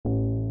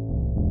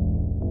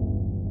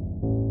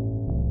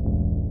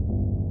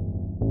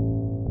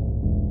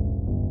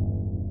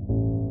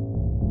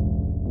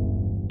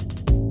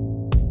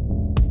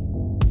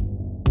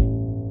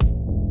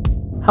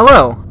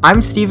Hello,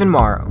 I'm Stephen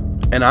Morrow.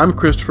 And I'm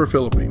Christopher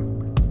Philippi.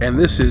 And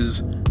this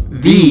is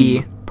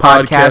The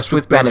Podcast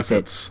with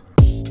Benefits.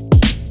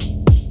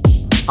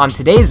 On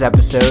today's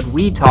episode,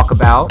 we talk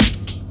about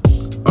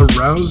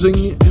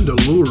arousing and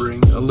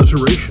alluring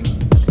alliteration,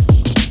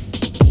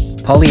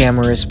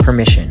 polyamorous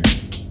permission,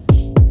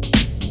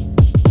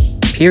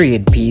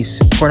 period piece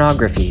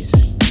pornographies,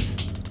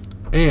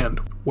 and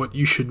what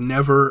you should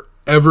never,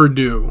 ever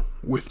do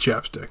with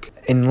chapstick.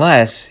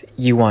 Unless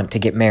you want to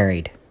get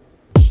married.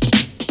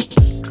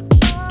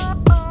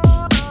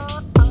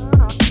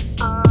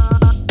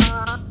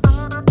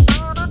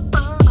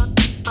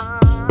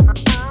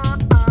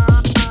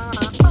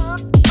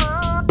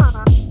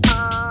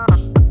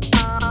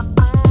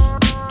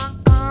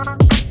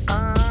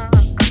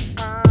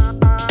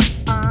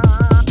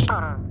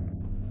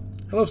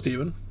 Hello,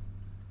 Stephen.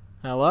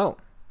 Hello.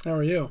 How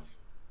are you?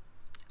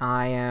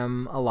 I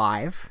am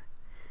alive.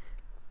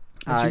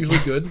 That's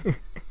usually good.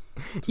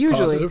 It's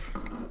usually.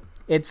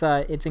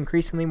 Positive. It's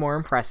increasingly more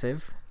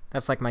impressive.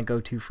 That's like my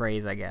go-to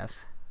phrase, I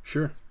guess.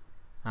 Sure.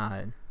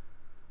 But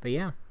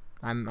yeah,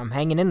 I'm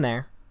hanging in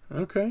there.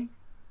 Okay.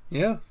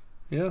 Yeah.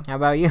 How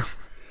about you?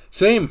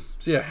 Same.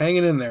 Yeah,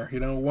 hanging in there.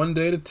 One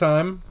day at a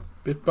time,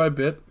 bit by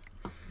bit,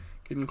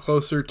 getting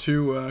closer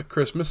to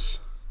Christmas.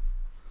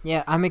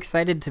 Yeah, I'm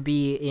excited to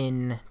be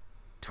in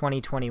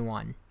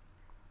 2021.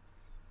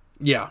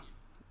 Yeah.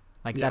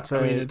 That's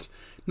it's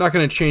not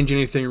going to change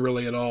anything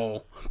really at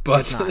all,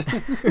 but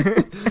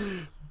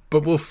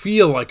but we'll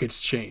feel like it's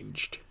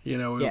changed.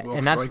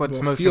 And that's what's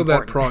we'll most feel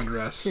important. that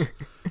progress.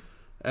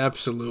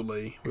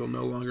 Absolutely. We'll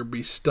no longer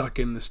be stuck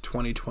in this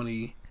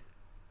 2020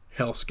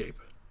 hellscape.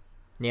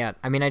 Yeah,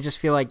 I just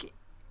feel like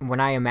when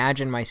I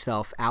imagine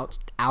myself out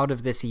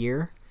of this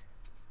year,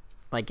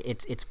 like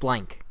it's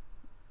blank.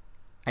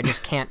 I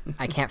just can't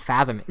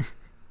fathom it.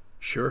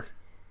 Sure.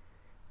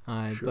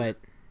 But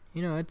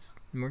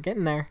we're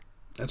getting there.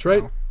 That's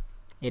right.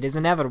 It is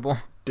inevitable.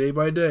 Day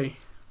by day.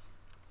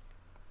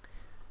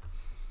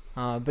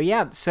 But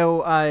yeah,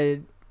 so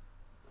I'm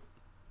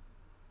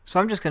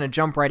just gonna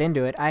jump right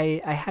into it.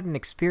 I had an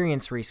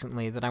experience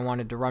recently that I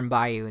wanted to run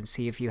by you and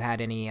see if you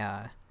had any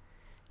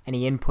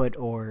input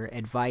or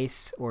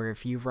advice, or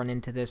if you've run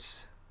into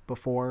this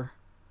before.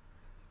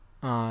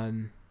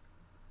 But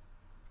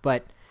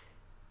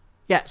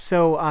yeah,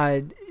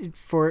 so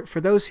for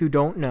those who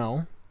don't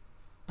know,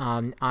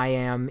 I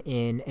am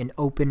in an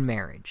open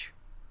marriage.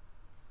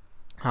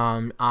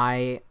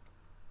 I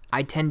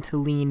tend to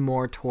lean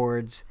more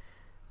towards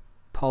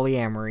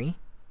polyamory.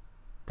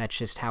 That's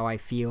just how I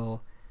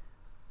feel.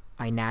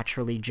 I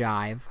naturally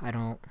jive.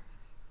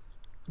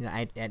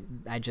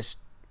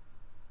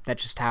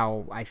 That's just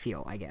how I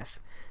feel, I guess.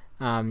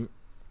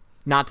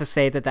 Not to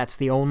say that that's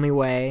the only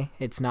way.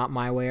 It's not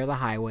my way or the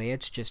highway.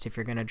 It's just if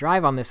you're going to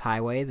drive on this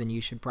highway, then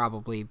you should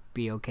probably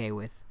be okay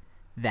with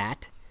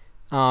that.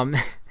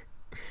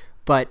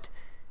 But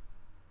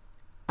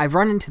I've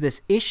run into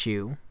this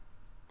issue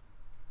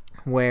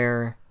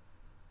where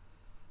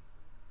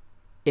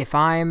if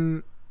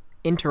I'm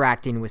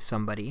interacting with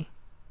somebody,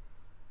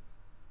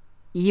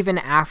 even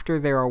after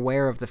they're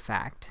aware of the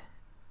fact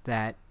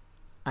that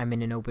I'm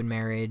in an open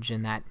marriage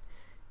and that,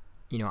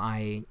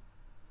 I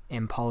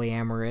am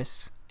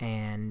polyamorous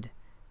and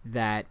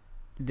that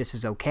this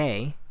is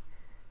okay,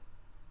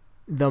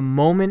 the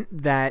moment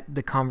that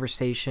the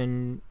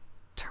conversation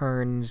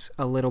turns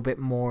a little bit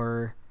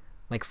more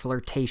like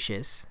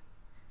flirtatious,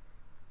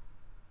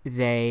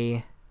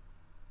 the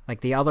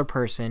other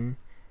person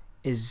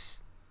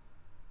is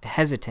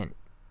hesitant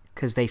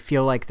because they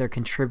feel like they're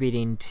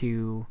contributing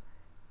to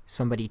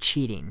somebody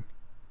cheating.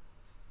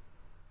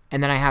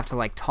 And then I have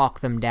to talk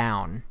them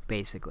down,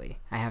 basically.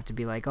 I have to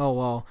be like, oh,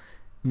 well,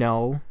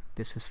 no,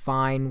 this is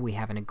fine. We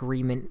have an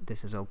agreement.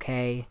 This is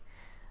okay.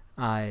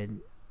 And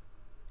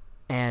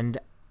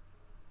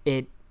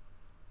it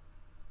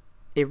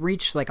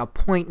reached a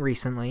point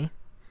recently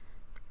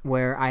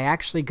where I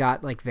actually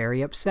got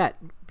very upset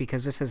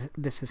because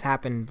this has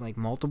happened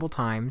multiple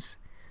times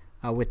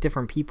with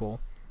different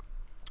people.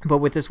 But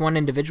with this one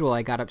individual,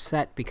 I got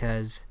upset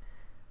because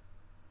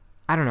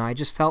I don't know, I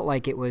just felt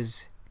like it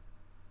was...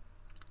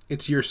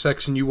 It's your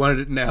sex and you wanted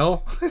it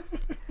now?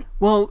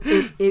 Well,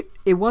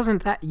 it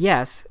wasn't that,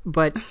 yes,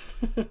 but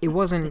it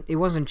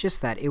wasn't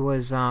just that. It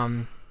was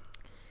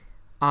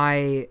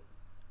I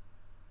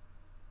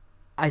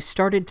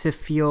started to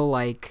feel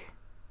like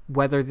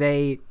whether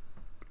they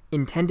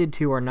intended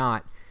to or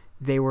not,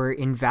 they were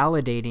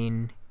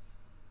invalidating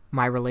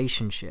my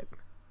relationship.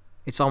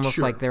 It's almost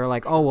Sure. like they were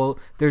like, oh, well,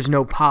 there's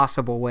no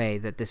possible way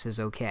that this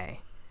is okay.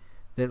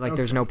 That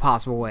there's no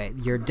possible way.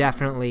 You're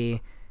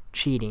definitely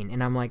cheating.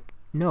 And I'm like,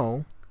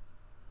 no.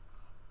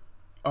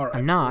 All right.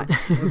 I'm not.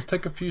 Let's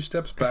take a few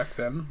steps back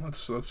then.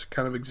 Let's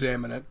kind of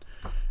examine it.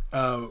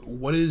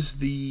 What is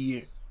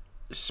the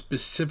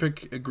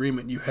specific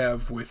agreement you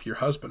have with your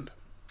husband?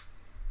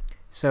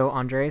 So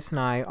Andreas and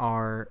I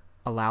are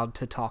allowed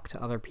to talk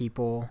to other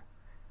people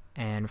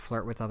and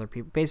flirt with other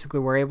people. Basically,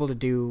 we're able to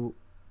do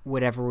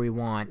whatever we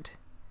want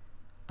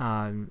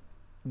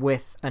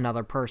with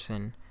another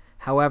person.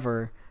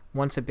 However,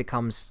 once it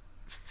becomes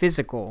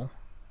physical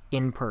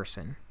in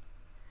person,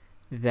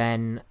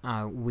 then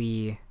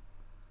we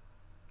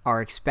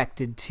are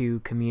expected to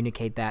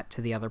communicate that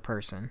to the other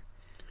person.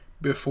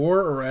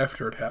 Before or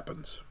after it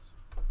happens?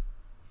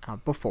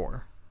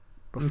 Before.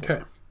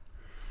 Okay.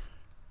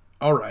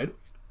 All right.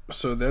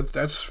 So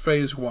that's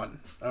phase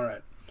one. All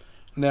right.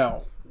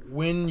 Now,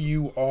 when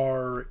you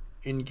are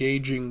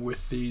engaging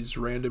with these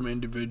random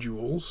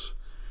individuals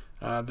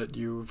that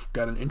you've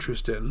got an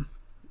interest in,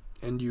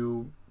 and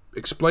you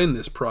explain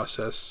this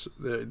process,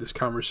 this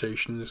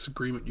conversation, this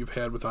agreement you've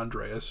had with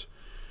Andreas,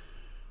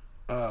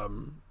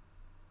 do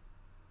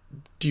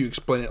you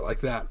explain it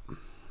like that?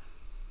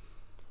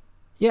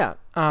 Yeah,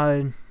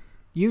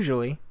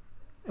 usually.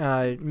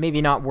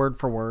 Maybe not word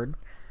for word,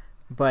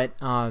 but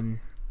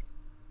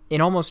in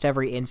almost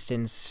every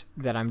instance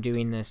that I'm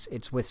doing this,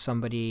 it's with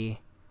somebody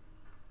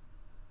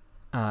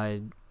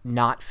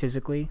not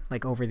physically,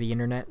 like over the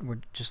internet. We're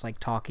just like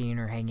talking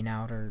or hanging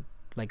out or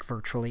like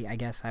virtually, I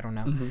guess. I don't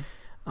know.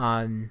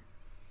 Mm-hmm.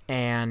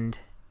 And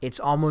it's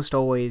almost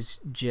always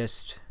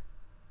just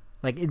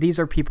like these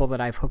are people that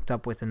I've hooked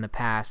up with in the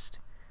past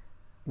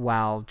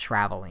while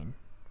traveling,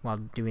 while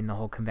doing the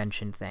whole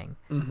convention thing.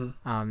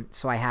 Mm-hmm.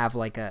 So I have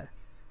like a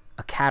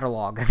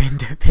catalog of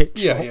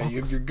individuals. Yeah, you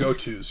have your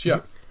go-tos. Yeah.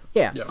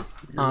 Yeah.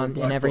 And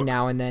every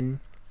now and then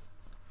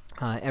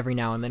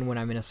when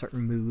I'm in a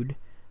certain mood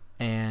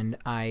and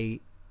I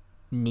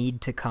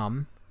need to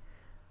come,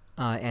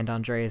 and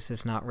Andreas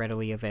is not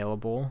readily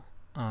available,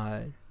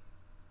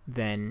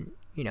 then,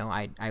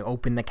 I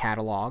open the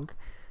catalog,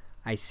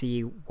 I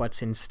see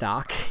what's in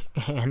stock,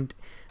 and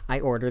I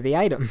order the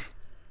item.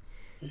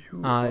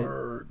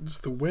 It's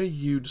the way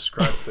you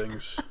describe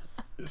things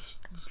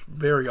is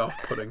very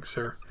off-putting,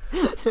 sir.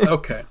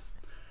 Okay.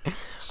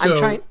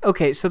 So,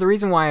 so the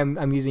reason why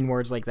I'm using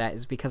words like that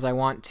is because I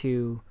want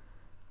to,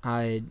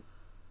 for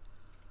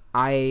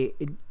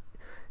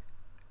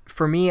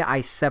me,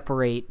 I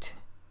separate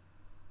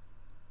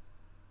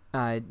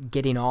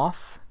getting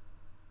off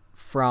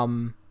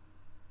from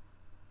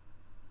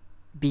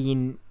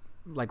being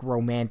like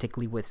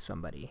romantically with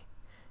somebody.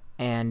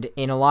 And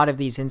in a lot of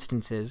these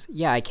instances,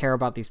 yeah, I care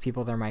about these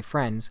people, they're my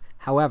friends.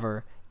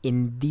 However,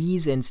 in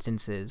these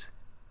instances,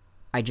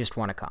 I just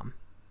want to come.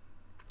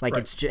 Like,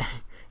 right.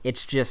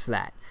 It's just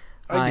that.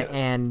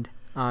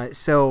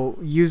 So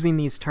using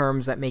these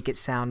terms that make it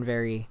sound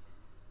very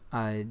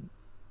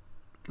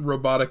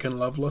robotic and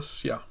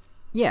loveless, yeah.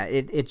 Yeah,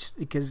 it's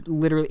because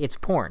literally it's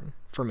porn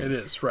for me. It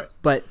is, right.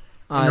 But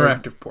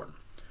interactive porn.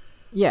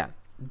 Yeah.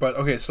 But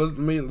okay, so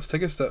let's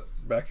take a step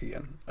back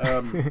again.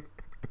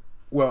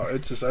 Well,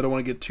 it's just I don't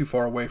want to get too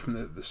far away from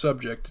the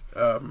subject.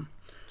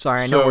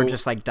 Sorry, I know we're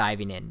just like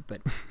diving in, but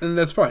and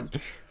that's fine.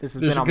 This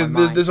has been on my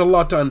mind. There's a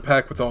lot to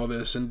unpack with all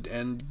this,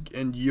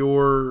 and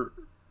your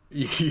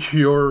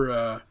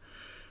I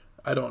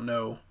don't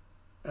know,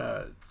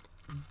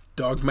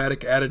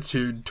 dogmatic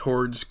attitude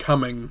towards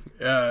coming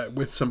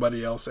with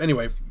somebody else.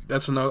 Anyway,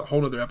 that's a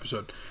whole other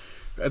episode.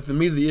 At the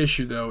meat of the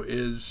issue, though,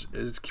 is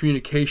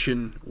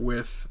communication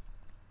with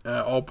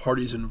all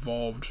parties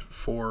involved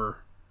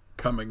for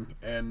coming.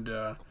 And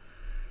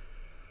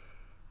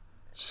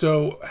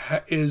so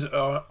is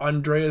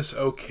Andreas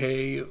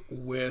okay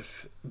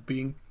with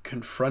being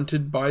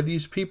confronted by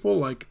these people?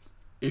 Like,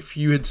 if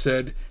you had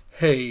said,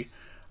 hey,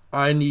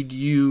 I need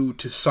you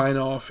to sign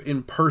off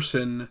in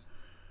person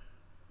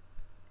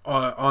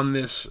on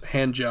this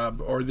hand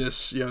job or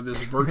this,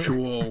 this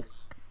virtual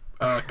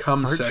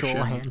cum session.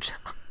 Hand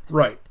job.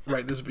 Right.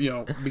 This,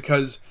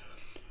 because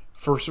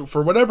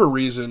for whatever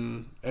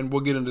reason, and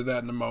we'll get into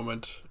that in a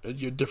moment,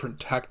 different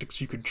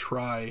tactics you could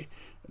try,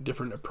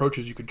 different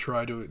approaches you could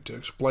try to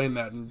explain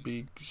that and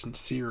be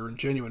sincere and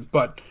genuine.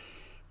 But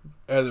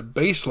at a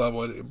base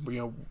level,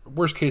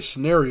 worst case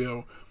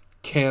scenario,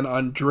 can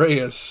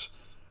Andreas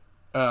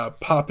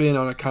pop in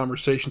on a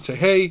conversation, say,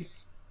 hey,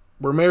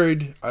 we're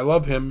married, I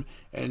love him,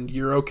 and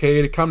you're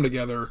okay to come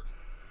together?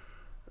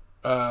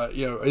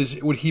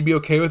 Would he be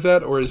okay with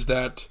that, or is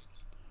that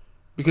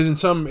because in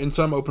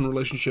some open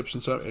relationships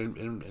and some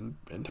in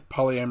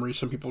polyamory,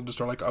 some people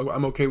just are like, oh,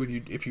 I'm okay with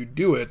you if you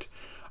do it,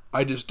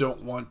 I just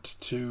don't want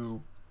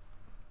to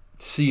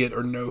see it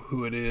or know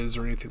who it is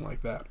or anything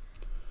like that.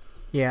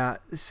 Yeah.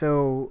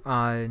 So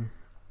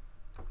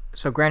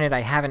granted,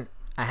 I haven't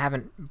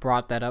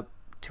brought that up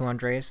to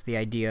Andreas, the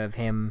idea of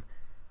him,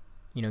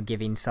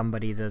 giving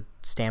somebody the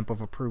stamp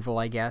of approval,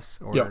 I guess,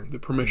 or the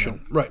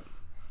permission, right?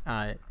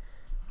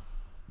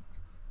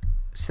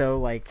 So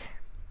like,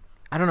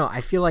 I don't know.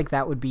 I feel like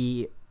that would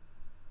be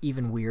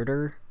even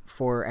weirder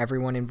for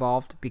everyone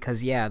involved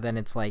because then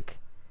it's like,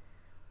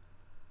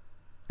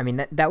 I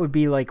mean that would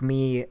be like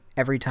me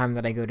every time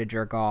that I go to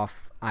jerk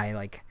off, I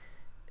like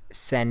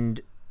send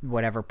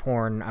whatever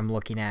porn I'm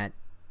looking at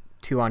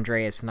to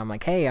Andreas, and I'm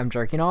like, hey, I'm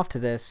jerking off to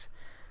this.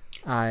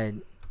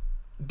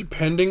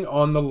 Depending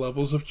on the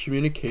levels of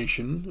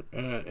communication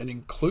and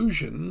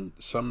inclusion,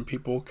 some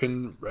people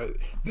can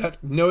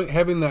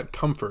having that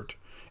comfort.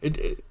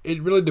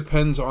 It really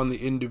depends on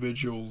the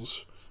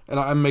individuals, and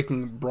I'm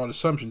making broad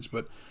assumptions,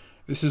 but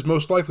this is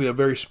most likely a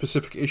very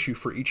specific issue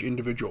for each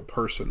individual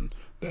person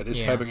that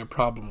is having a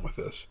problem with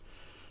this.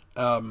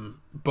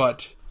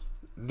 But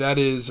that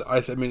is, I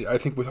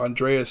think with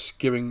Andreas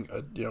giving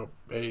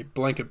a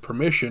blanket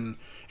permission,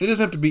 it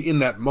doesn't have to be in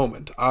that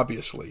moment.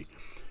 Obviously,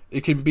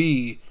 it can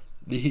be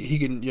he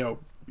can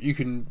you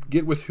can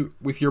get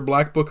with your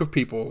black book of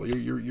people,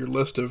 your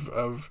list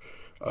of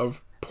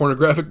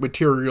pornographic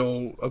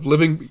material of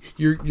living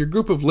your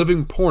group of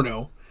living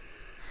porno,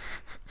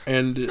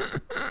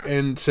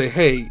 and say,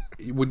 hey,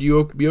 would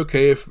you be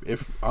okay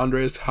if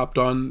Andreas hopped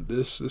on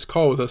this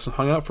call with us and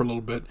hung out for a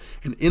little bit,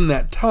 and in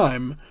that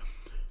time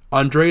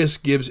Andreas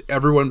gives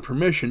everyone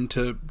permission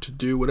to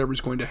do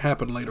whatever's going to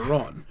happen later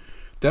on.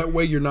 That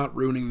way you're not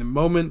ruining the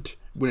moment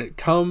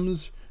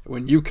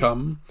when you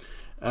come,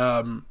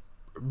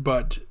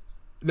 but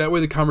that way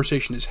the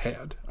conversation is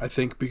had, I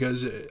think,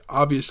 because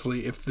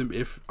obviously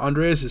if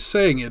Andreas is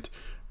saying it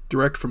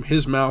direct from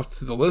his mouth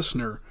to the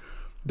listener,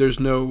 there's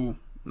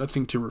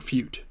nothing to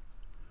refute.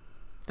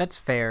 That's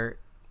fair,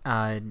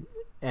 and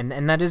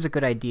that is a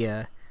good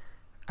idea.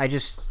 I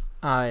just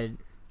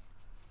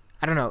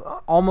I don't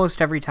know. Almost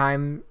every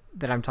time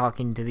that I'm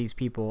talking to these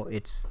people,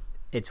 it's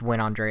when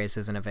Andreas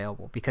isn't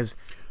available, because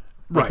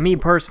me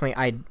personally,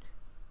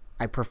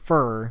 I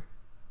prefer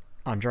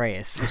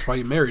Andreas. That's why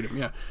you married him,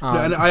 yeah.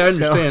 And I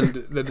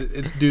understand that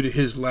it's due to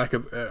his lack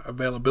of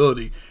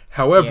availability.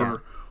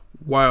 However,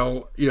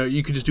 while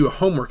you could just do a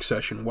homework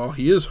session while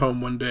he is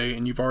home one day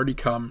and you've already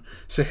come,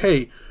 say,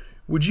 hey,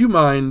 would you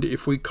mind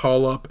if we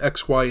call up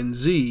X, Y, and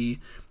Z,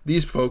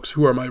 these folks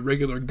who are my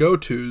regular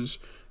go-tos,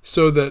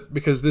 so that,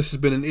 because this has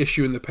been an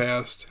issue in the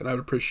past and I would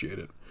appreciate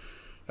it.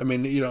 I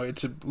mean,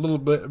 it's a little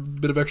bit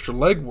of extra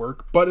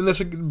legwork, but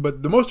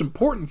the most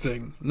important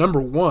thing,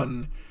 number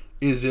one,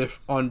 is if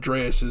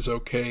Andreas is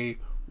okay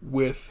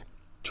with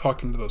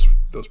talking to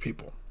those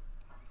people.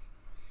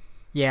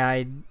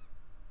 Yeah,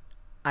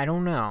 I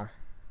don't know.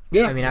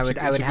 Yeah, I mean, I would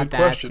have to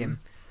ask him,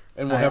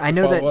 and we'll have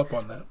to follow up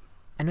on that.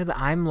 I know that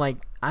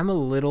I'm a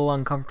little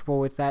uncomfortable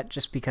with that,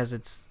 just because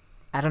it's,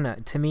 I don't know.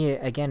 To me,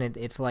 again,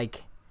 it's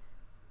like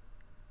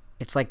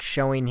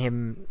showing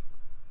him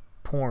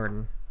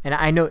porn. And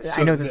I know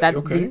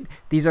that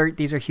these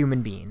are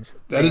human beings.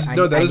 That is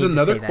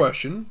another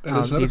question.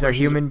 These are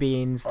human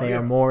beings. They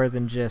are more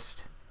than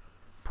just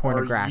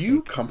pornographic. Are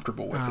you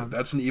comfortable with it?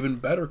 That's an even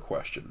better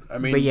question. I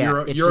mean,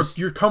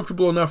 you're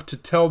comfortable enough to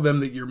tell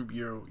them that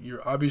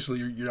you're obviously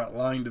you're not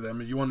lying to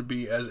them, and you want to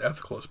be as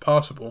ethical as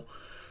possible.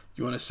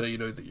 You want to say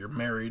that you're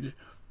married,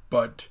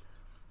 but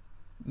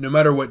no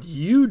matter what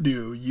you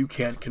do, you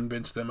can't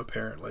convince them,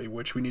 apparently.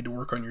 Which we need to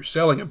work on your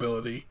selling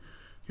ability,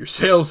 your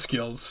sales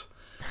skills.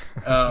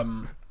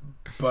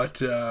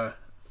 But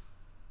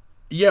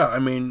yeah, I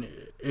mean,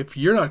 if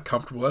you're not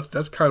comfortable,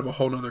 that's kind of a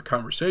whole nother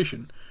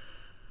conversation.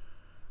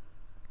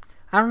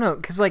 I don't know,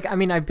 because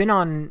I've been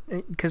on,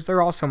 because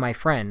they're also my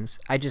friends.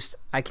 I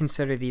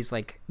consider these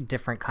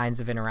different kinds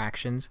of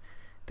interactions.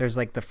 There's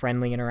the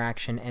friendly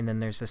interaction, and then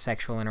there's the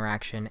sexual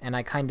interaction, and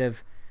I kind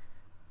of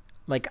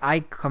I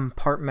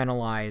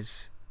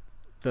compartmentalize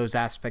those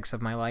aspects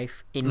of my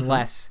life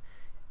unless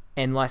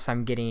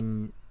I'm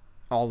getting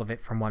all of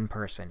it from one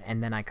person,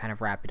 and then I kind of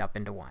wrap it up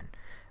into one.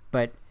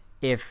 But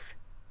if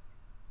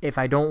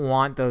I don't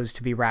want those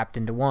to be wrapped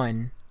into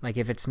one,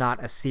 if it's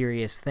not a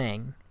serious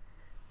thing,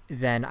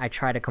 then I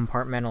try to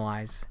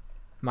compartmentalize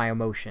my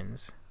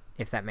emotions,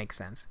 if that makes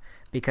sense.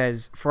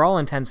 Because for all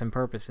intents and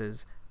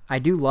purposes, I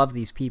do love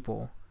these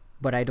people,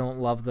 but I don't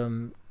love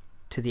them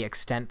to the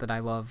extent that I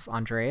love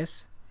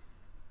Andreas.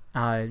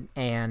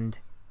 And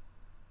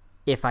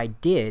if I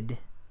did,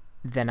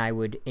 then I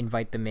would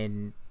invite them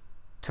in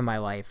to my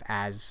life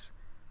as,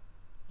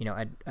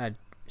 a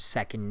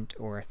second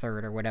or a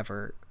third or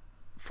whatever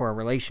for a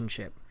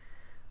relationship.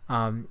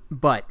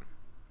 But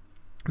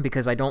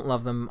because I don't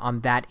love them on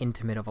that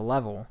intimate of a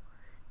level,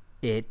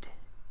 these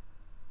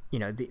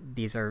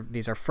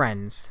are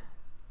friends.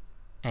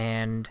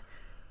 And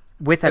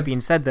with that being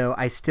said, though,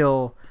 I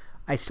still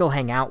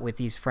hang out with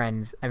these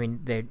friends. I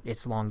mean,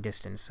 it's long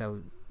distance,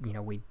 so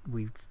we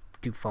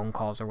do phone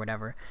calls or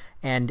whatever.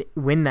 And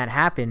when that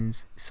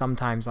happens,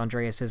 sometimes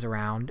Andreas is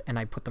around, and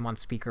I put them on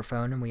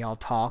speakerphone, and we all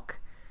talk.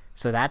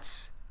 So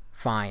that's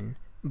fine.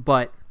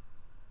 But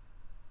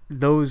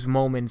those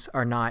moments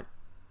are not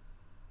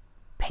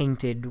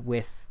painted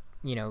with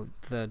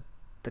the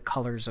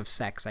colors of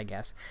sex, I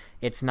guess.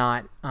 It's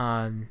not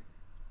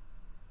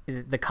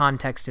the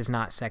context is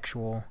not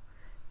sexual,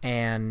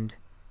 and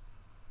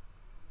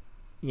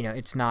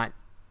it's not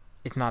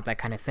that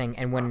kind of thing.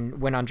 And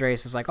when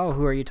Andreas is like, oh,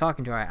 who are you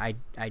talking to,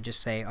 I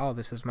just say, oh,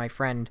 this is my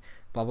friend,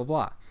 blah blah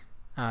blah,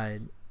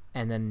 and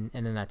then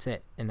that's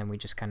it. And then we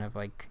just kind of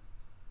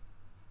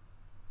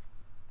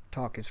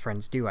talk as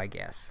friends do, I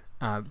guess.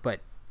 But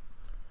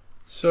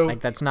so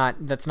that's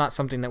not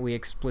something that we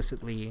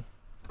explicitly.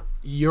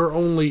 Your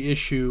only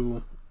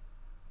issue.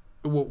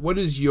 What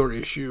is your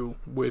issue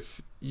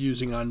with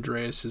using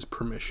Andreas's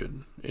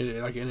permission in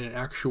an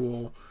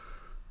actual,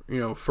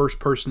 first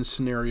person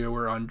scenario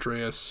where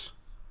Andreas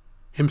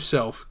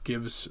himself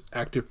gives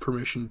active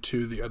permission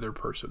to the other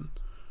person?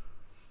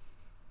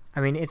 I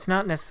mean, it's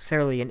not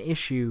necessarily an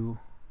issue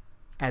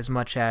as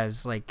much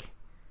as, like,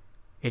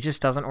 it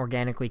just doesn't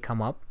organically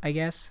come up, I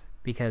guess,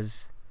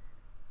 because,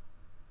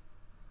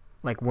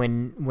 like,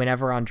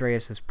 whenever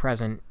Andreas is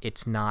present,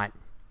 it's not,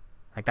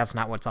 like, that's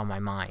not what's on my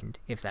mind,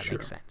 if that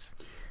makes sense.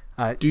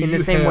 In the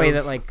same way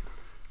that, like...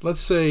 Let's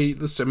say,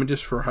 I mean,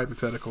 just for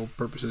hypothetical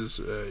purposes,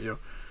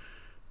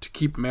 to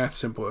keep math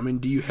simple, I mean,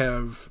 do you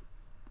have,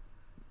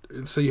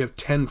 say you have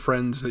 10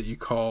 friends that you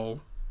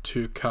call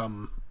to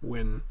come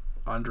when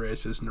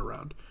Andreas isn't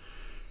around.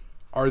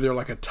 Are there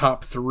like a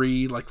top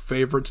 3 like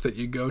favorites that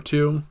you go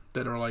to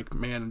that are like,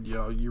 man,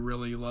 you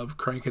really love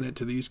cranking it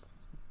to these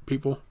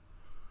people?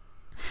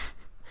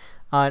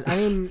 I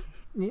mean,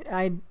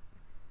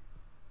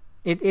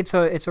 it's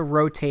a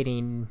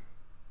rotating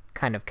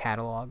kind of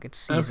catalog. It's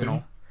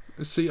seasonal.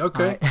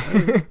 Okay.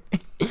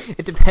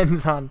 It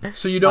depends on.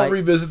 So you don't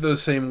revisit the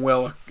same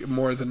well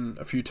more than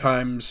a few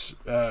times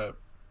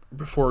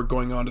before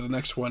going on to the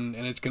next one,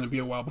 and it's going to be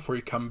a while before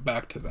you come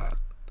back to that.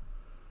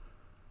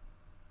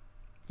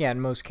 Yeah, in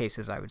most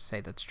cases, I would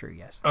say that's true.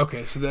 Yes.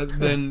 Okay, so that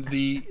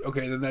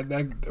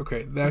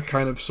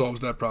kind of solves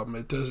that problem.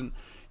 It doesn't.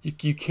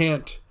 You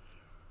can't,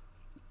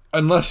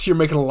 unless you're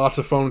making lots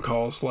of phone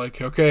calls.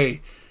 Like,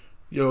 okay,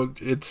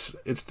 it's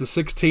the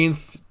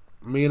 16th.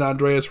 Me and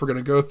Andreas, we're going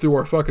to go through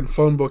our fucking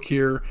phone book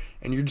here,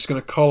 and you're just going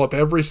to call up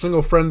every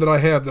single friend that I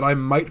have that I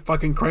might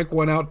fucking crank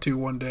one out to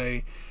one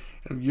day,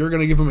 and you're going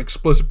to give them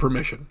explicit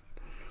permission.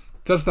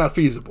 That's not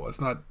feasible.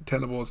 It's not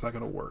tenable. It's not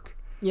going to work.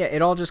 Yeah,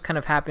 it all just kind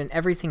of happened.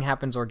 Everything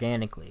happens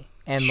organically,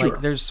 and Sure. like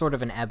there's sort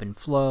of an ebb and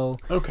flow.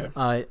 Okay.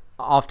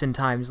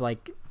 Oftentimes,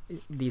 like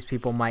these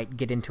people might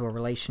get into a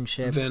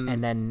relationship,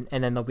 and then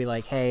they'll be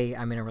like, "Hey,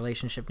 I'm in a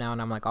relationship now,"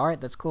 and I'm like, "All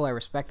right, that's cool. I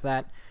respect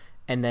that."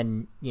 And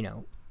then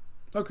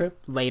Okay.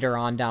 later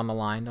on down the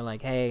line, they're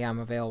like, "Hey, I'm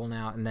available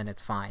now," and then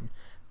it's fine.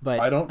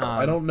 But I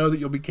don't know that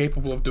you'll be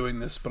capable of doing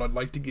this, but I'd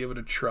like to give it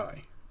a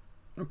try.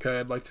 Okay,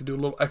 I'd like to do a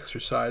little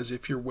exercise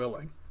if you're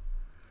willing.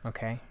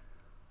 Okay.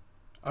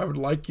 I would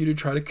like you to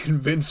try to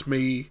convince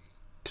me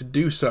to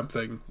do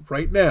something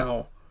right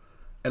now,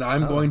 and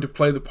I'm going to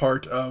play the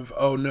part of,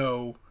 oh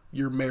no,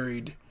 you're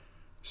married.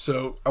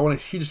 So I want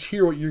to just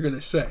hear what you're going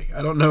to say.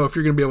 I don't know if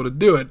you're going to be able to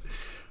do it,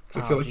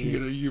 because I feel like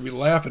you'll be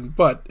laughing.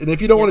 And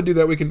if you don't want to do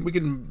that, we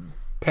can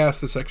pass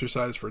this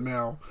exercise for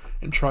now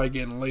and try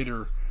again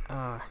later.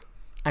 I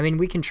mean,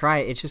 we can try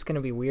it. It's just going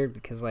to be weird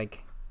because,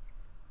 like,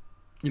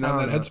 you're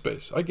not in that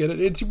headspace. I get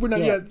it. We're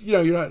not yet.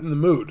 You're not in the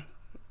mood.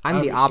 I'm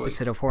obviously. The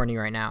opposite of horny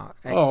right now.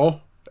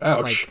 Ouch.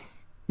 Like,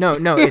 no,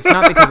 it's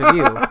not because of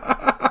you.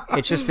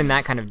 It's just been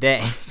that kind of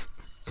day.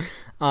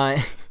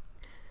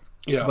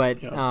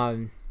 Yeah.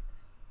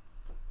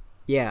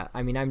 Yeah.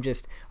 I mean, I'm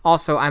just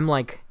also I'm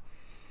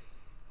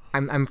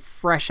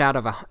fresh out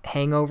of a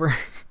hangover.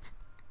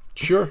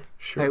 Sure.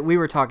 We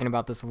were talking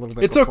about this a little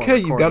bit. It's okay.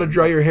 You got to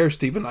dry your hair,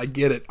 Steven. I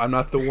get it. I'm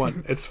not the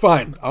one. It's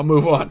fine. I'll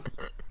move on.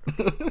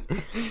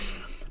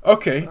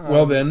 Okay.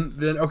 Well, then.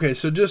 Okay.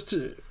 So just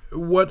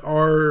what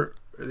are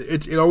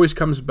it always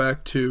comes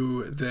back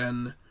to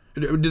then.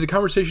 Do the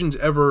conversations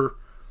ever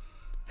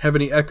have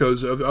any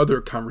echoes of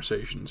other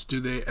conversations? Do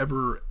they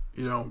ever,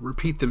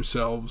 repeat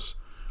themselves?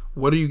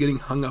 What are you getting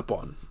hung up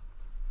on?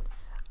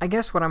 I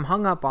guess what I'm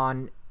hung up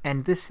on,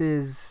 and this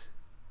is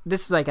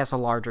I guess a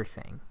larger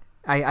thing.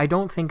 I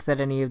don't think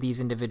that any of these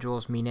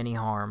individuals mean any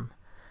harm.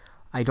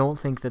 I don't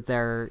think that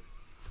they're...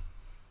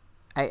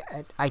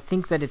 I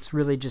think that it's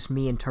really just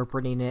me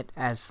interpreting it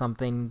as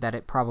something that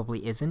it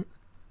probably isn't.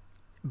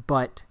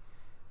 But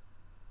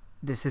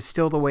this is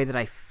still the way that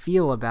I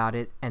feel about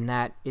it, and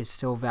that is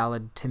still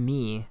valid to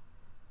me,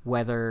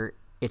 whether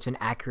it's an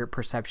accurate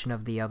perception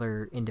of the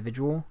other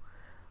individual.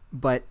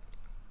 But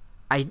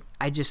I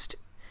just...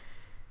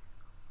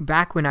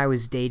 Back when I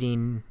was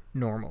dating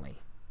normally...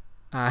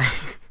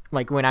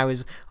 like when I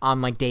was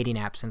on like dating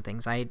apps and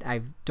things.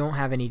 I don't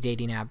have any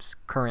dating apps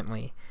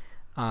currently.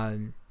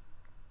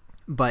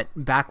 But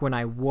back when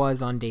I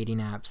was on dating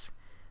apps,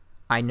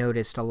 I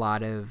noticed a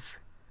lot of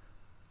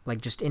like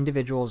just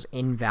individuals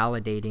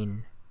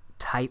invalidating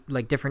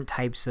different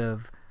types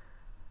of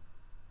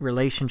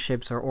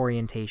relationships or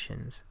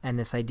orientations. And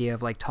this idea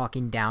of like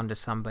talking down to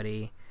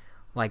somebody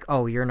like,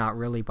 oh, you're not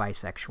really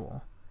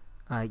bisexual.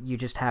 You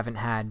just haven't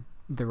had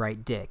the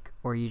right dick,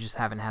 or you just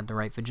haven't had the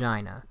right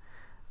vagina.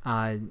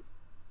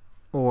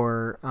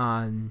 Or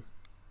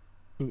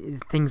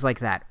things like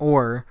that,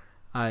 or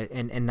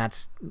and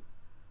that's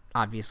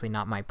obviously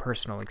not my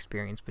personal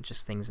experience, but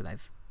just things that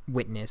I've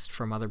witnessed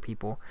from other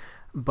people.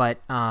 But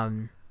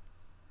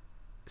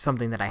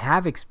something that I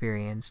have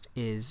experienced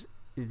is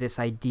this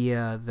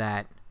idea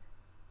that,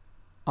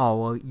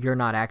 oh, well, you're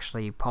not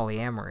actually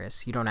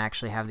polyamorous. You don't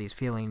actually have these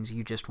feelings.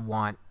 You just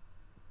want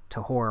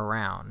to whore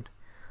around,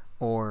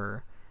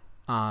 or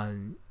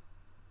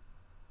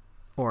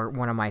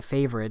one of my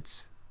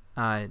favorites,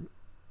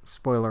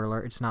 spoiler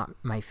alert, it's not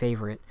my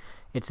favorite,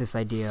 it's this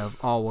idea of,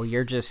 oh, well,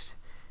 you're just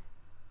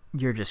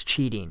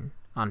cheating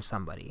on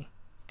somebody,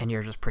 and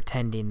you're just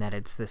pretending that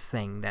it's this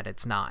thing that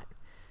it's not.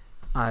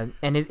 And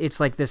it's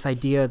like this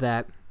idea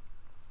that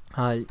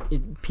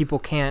people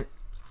can't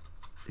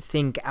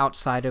think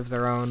outside of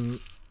their own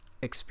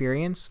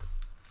experience.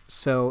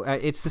 So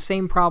it's the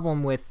same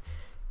problem with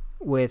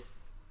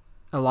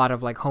a lot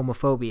of like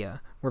homophobia,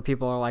 where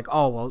people are like,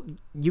 oh, well,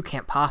 you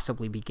can't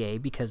possibly be gay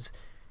because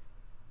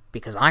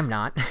I'm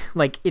not.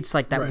 Like, it's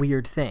like that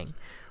weird thing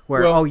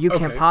where, you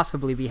can't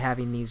possibly be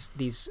having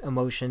these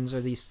emotions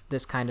or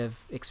this kind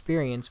of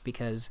experience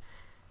because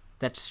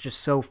that's just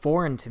so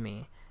foreign to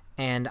me.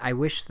 And I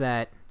wish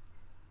that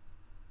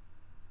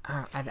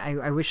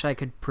I wish I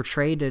could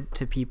portray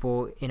to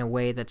people in a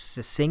way that's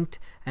succinct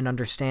and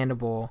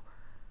understandable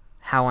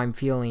how I'm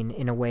feeling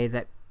in a way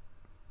that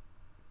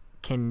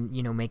can,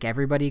 make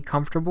everybody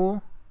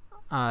comfortable.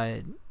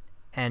 And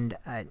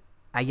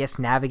I guess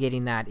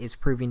navigating that is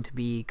proving to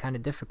be kind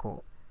of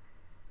difficult.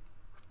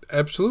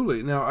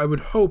 Absolutely. Now, I would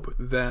hope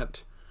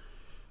that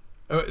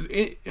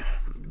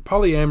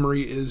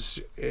polyamory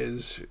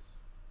is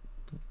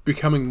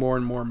becoming more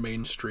and more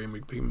mainstream,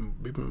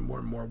 becoming more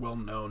and more well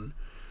known.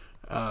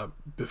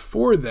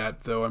 Before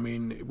that, though, I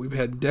mean, we've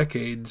had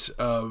decades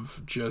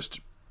of just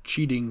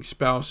cheating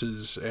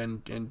spouses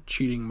and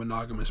cheating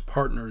monogamous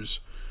partners.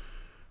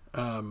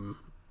 It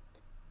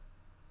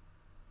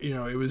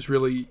was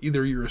really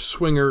either you're a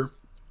swinger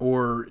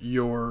or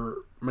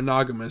you're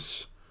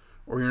monogamous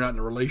or you're not in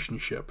a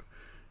relationship.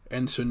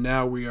 And so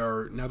now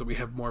that we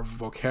have more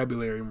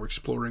vocabulary and we're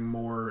exploring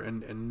more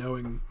and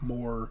knowing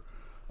more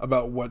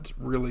about what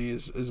really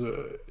is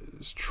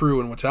true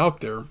and what's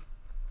out there,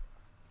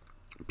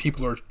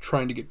 people are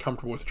trying to get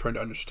comfortable with it, trying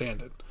to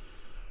understand it.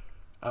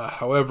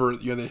 However,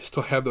 they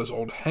still have those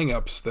old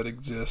hang-ups that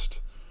exist.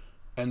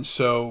 And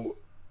so,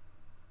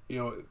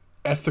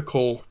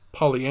 ethical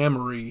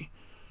polyamory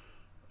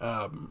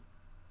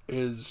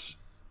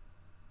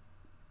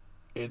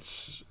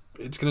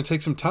it's going to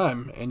take some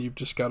time, and you've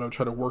just got to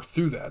try to work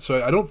through that.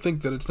 So I don't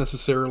think that it's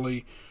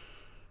necessarily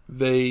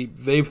they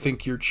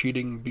think you're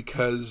cheating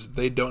because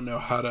they don't know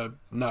how to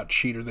not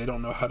cheat or they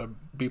don't know how to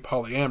be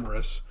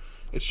polyamorous.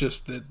 It's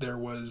just that it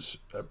was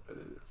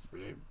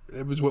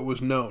what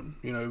was known,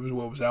 it was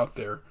what was out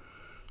there.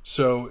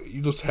 So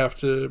you just have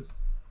to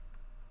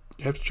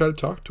try to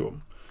talk to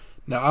them.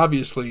 Now,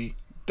 obviously,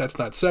 that's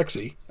not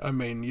sexy. I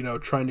mean,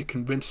 trying to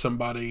convince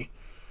somebody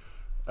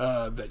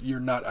that you're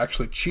not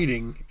actually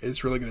cheating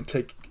is really going to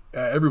take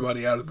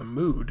everybody out of the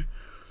mood.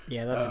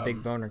 Yeah, that's a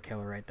big boner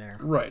killer right there.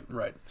 Right.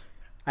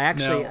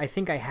 I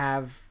think I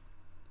have...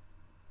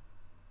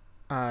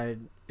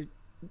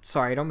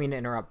 sorry, I don't mean to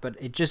interrupt, but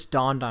it just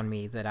dawned on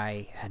me that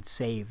I had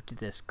saved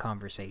this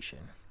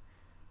conversation.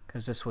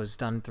 Because this was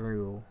done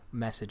through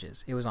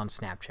messages. It was on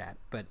Snapchat,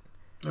 but...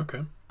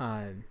 Okay.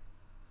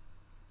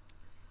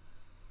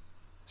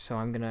 So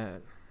I'm going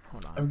to...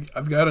 Hold on.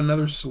 I've got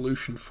another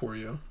solution for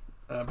you.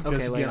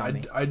 Because,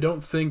 again, I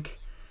don't think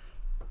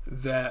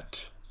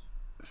that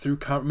through...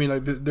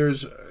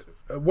 there's...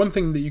 one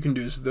thing that you can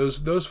do is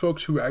those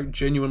folks who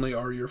genuinely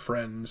are your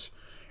friends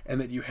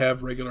and that you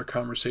have regular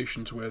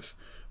conversations with,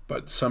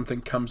 but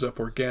something comes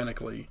up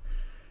organically,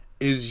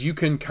 is you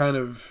can kind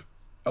of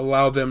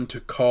allow them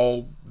to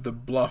call the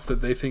bluff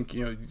that they think,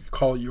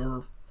 call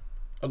your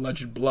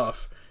alleged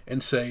bluff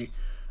and say,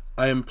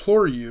 I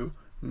implore you,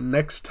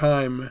 next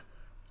time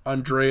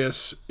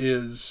Andreas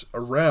is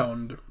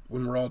around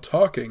when we're all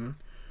talking,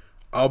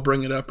 I'll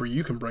bring it up or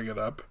you can bring it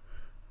up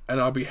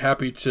and I'll be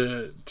happy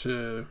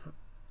to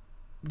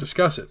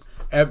discuss it.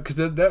 Because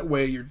that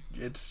way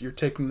you're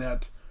taking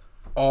that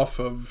off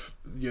of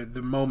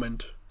the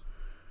moment,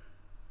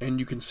 and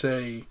you can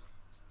say,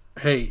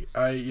 hey,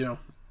 I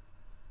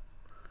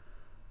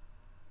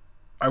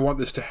want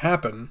this to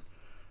happen,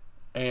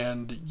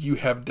 and you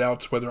have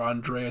doubts whether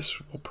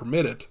Andreas will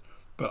permit it,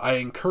 but I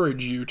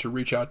encourage you to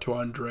reach out to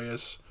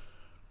Andreas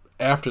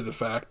after the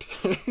fact.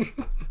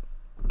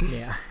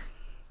 Yeah.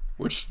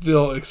 Which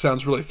still, it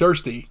sounds really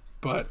thirsty,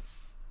 but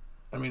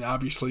I mean,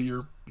 obviously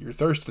you're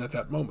thirsting at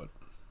that moment.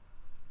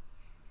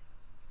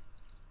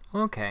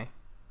 Okay.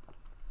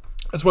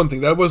 That's one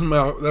thing. That wasn't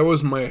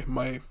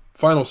my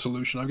final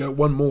solution. I've got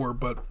one more,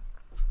 but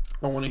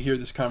I want to hear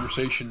this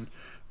conversation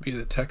via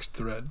the text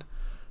thread.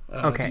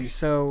 Okay,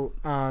 so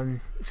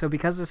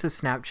because this is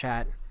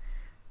Snapchat,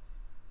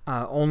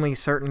 only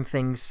certain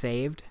things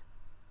saved,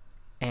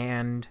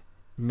 and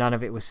none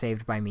of it was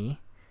saved by me.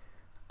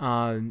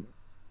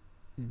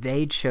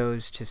 They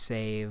chose to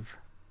save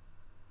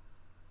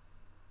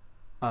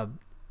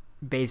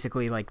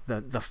basically like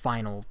the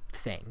final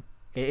thing.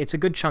 It's a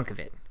good chunk of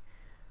it.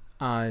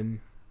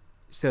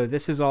 So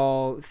this is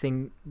all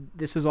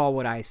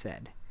what I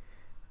said.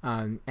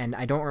 And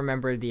I don't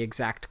remember the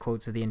exact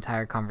quotes of the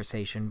entire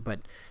conversation, but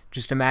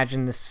just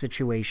imagine this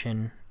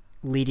situation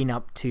leading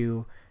up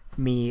to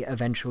me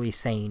eventually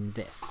saying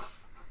this.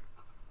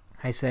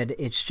 I said,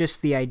 it's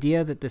just the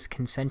idea that this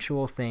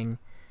consensual thing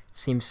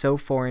seems so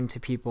foreign to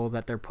people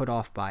that they're put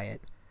off by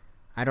it.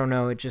 I don't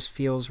know, it just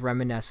feels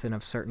reminiscent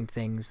of certain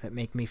things that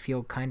make me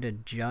feel kind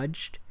of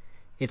judged.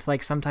 It's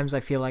like sometimes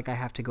I feel like I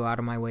have to go out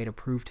of my way to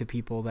prove to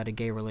people that a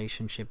gay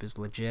relationship is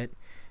legit,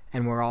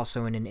 and we're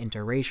also in an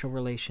interracial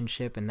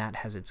relationship, and that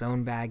has its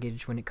own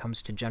baggage when it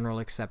comes to general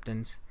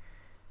acceptance.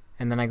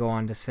 And then I go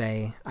on to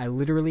say, I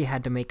literally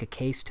had to make a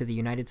case to the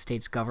United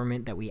States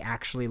government that we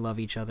actually love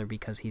each other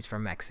because he's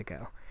from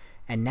Mexico.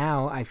 And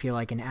now I feel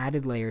like an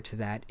added layer to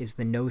that is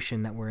the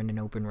notion that we're in an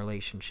open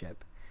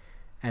relationship.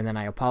 And then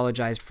I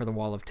apologized for the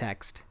wall of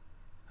text.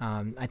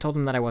 I told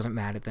them that I wasn't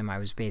mad at them. I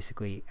was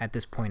basically, at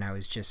this point, I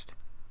was just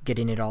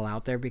getting it all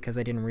out there because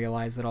I didn't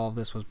realize that all of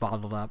this was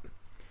bottled up.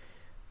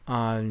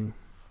 But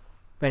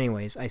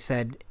anyways, I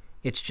said,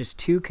 it's just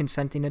two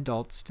consenting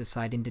adults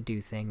deciding to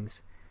do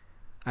things.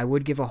 I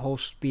would give a whole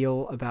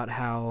spiel about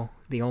how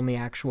the only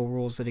actual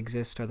rules that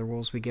exist are the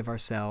rules we give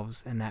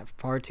ourselves, and that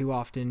far too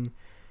often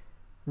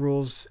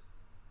rules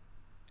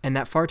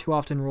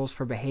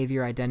for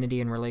behavior, identity,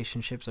 and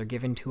relationships are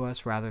given to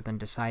us rather than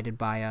decided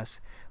by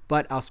us.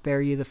 But I'll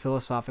spare you the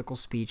philosophical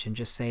speech and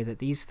just say that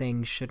these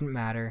things shouldn't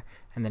matter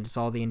and that it's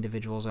all the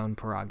individual's own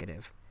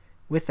prerogative.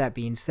 With that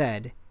being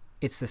said,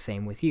 it's the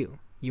same with you.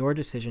 Your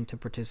decision to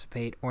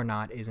participate or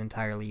not is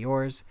entirely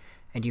yours,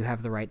 and you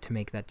have the right to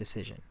make that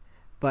decision.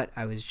 But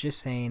I was just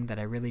saying that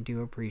I really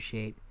do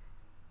appreciate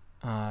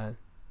I'm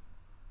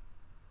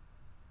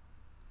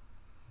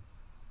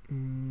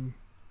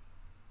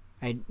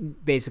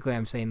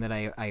saying that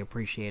I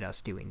appreciate us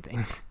doing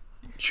things.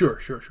 Sure.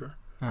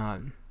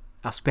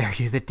 I'll spare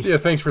you the Yeah,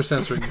 thanks for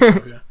censoring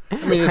yourself, yeah.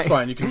 I mean, it's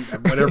fine. You can,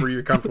 whatever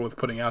you're comfortable with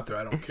putting out there,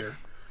 I don't care.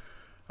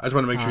 I just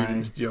want to make sure you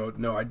didn't,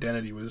 no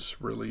identity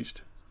was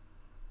released.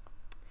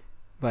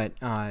 But,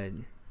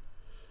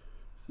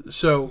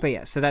 so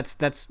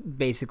that's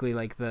basically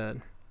like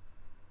the...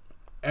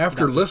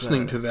 After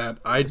listening to that,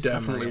 I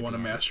definitely want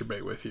to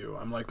masturbate with you.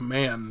 I'm like,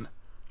 man,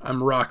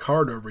 I'm rock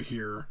hard over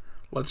here.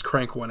 Let's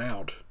crank one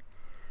out.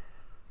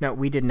 No,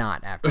 we did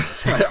not after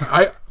this.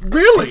 I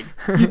really?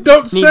 You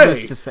don't say.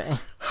 Needless to say.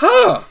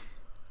 Huh.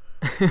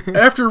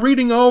 After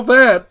reading all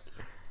that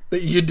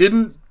you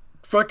didn't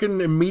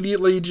fucking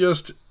immediately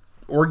just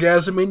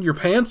orgasm in your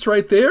pants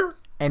right there?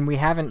 And we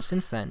haven't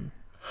since then.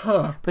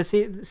 Huh. But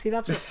see,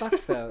 that's what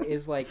sucks though,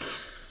 is like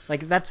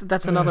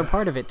that's another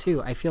part of it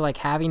too. I feel like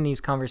having these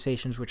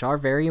conversations, which are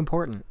very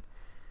important,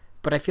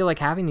 but I feel like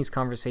having these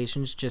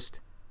conversations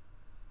just,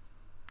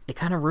 it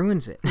kind of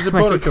ruins it. It's a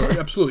boner killer,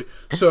 absolutely.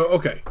 So,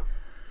 okay.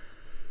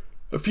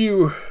 A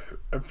few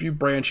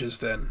branches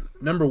then.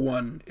 Number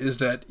one is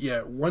that,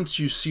 once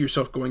you see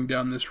yourself going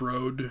down this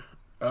road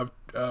of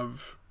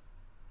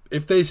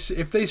if they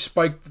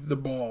spike the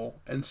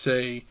ball and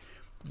say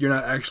you're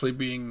not actually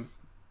being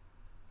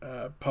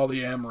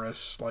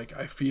polyamorous, like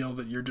I feel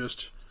that you're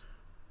just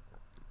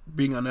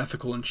being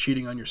unethical and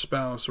cheating on your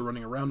spouse or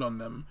running around on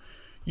them,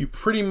 you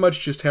pretty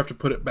much just have to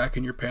put it back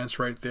in your pants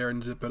right there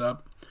and zip it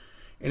up.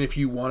 And if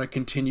you want to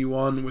continue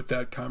on with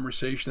that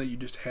conversation that you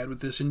just had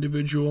with this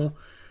individual,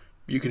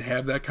 you can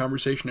have that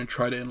conversation and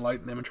try to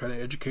enlighten them and try to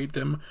educate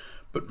them.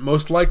 But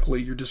most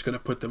likely, you're just going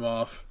to put them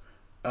off.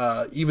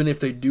 Even if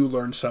they do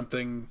learn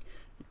something,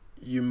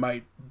 you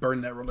might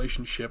burn that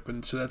relationship.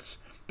 And so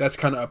that's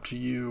kind of up to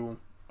you.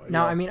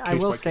 No, I mean, I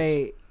will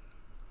say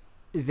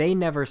they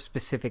never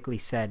specifically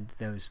said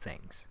those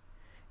things.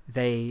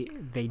 They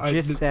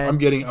just said I'm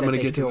going to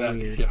get to that.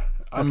 Weird. Yeah,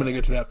 I'm going to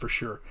get to that for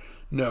sure.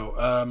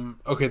 No.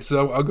 Okay,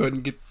 so I'll go ahead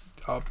and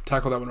I'll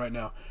tackle that one right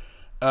now.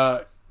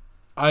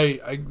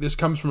 This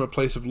comes from a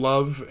place of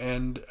love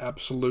and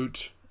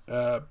absolute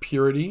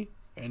purity,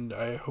 and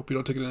I hope you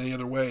don't take it any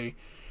other way,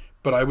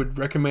 but I would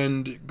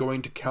recommend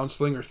going to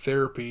counseling or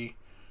therapy.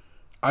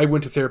 I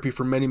went to therapy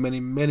for many, many,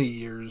 many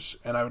years,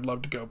 and I would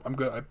love to go.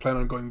 I plan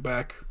on going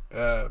back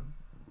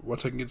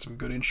once I can get some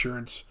good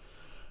insurance.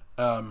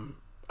 I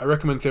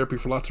recommend therapy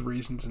for lots of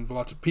reasons and for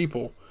lots of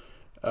people,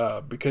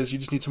 because you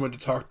just need someone to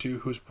talk to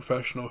who's a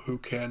professional who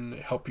can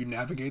help you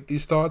navigate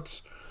these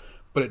thoughts.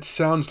 But it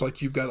sounds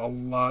like you've got a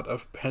lot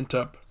of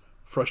pent-up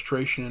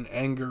frustration and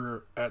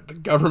anger at the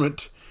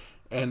government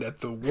and at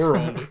the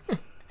world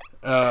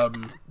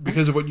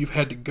because of what you've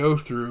had to go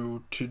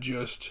through to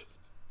just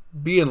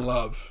be in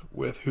love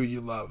with who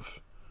you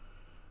love.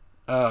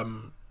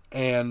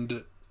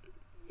 And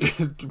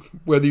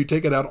whether you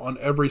take it out on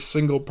every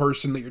single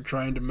person that you're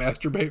trying to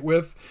masturbate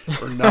with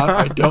or not,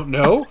 I don't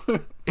know.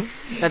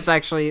 That's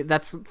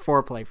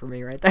foreplay for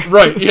me right there.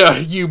 Right, yeah,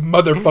 you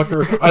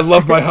motherfucker. I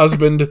love my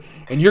husband,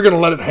 and you're going to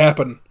let it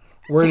happen.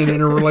 We're in an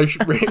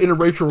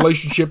interracial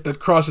relationship that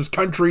crosses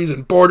countries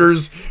and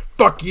borders.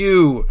 Fuck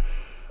you.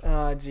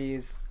 Oh,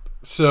 jeez.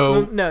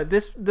 So no,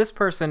 this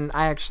person,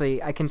 I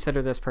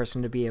consider this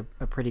person to be a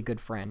pretty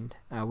good friend.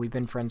 We've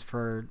been friends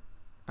for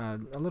a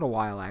little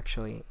while,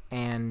 actually,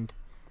 and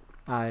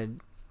I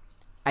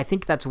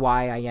think that's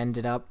why I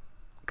ended up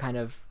kind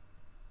of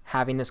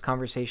having this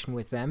conversation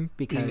with them,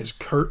 because being as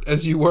curt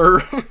as you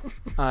were.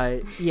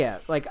 Yeah,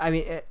 like I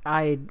mean,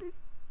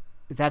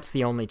 that's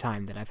the only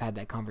time that I've had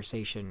that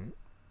conversation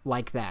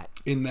like that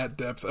in that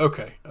depth.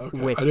 Okay.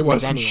 With I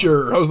wasn't anyone.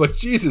 Sure. I was like,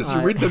 Jesus,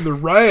 you're reading the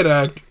riot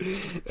act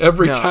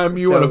every time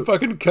you want to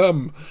fucking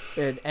come.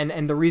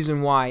 And the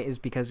reason why is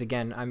because,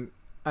 again,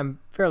 I'm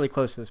fairly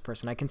close to this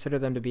person. I consider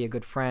them to be a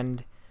good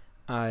friend.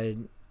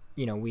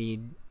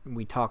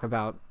 We talk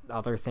about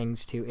other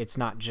things too. It's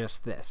not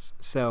just this.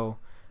 So,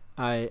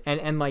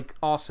 and like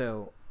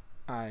also,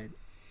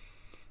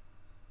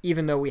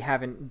 even though we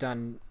haven't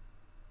done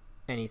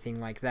anything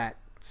like that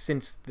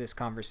since this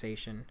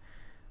conversation,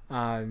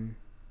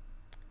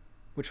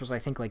 which was I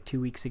think like 2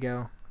 weeks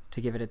ago,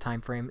 to give it a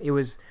time frame. It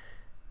was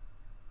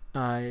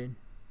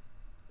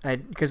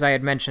because I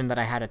had mentioned that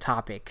I had a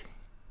topic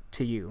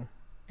to you,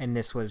 and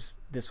this was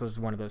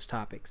one of those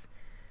topics.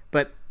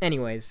 But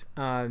anyways,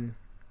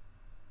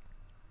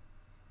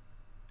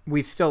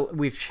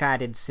 we've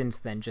chatted since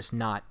then, just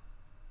not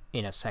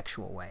in a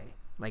sexual way.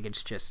 Like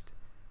it's just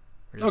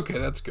okay,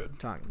 that's good.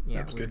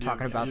 That's good.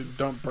 Talking about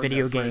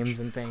video games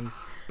and things.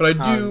 But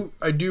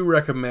I do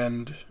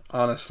recommend,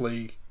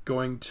 honestly,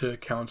 going to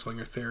counseling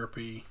or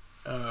therapy,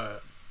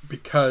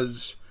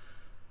 because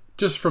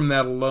just from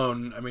that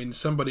alone, I mean,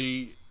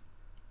 somebody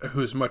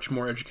who is much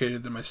more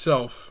educated than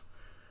myself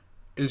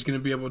is going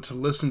to be able to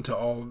listen to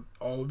all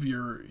of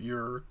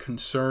your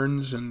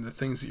concerns and the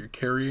things that you're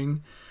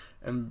carrying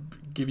and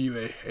give you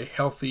a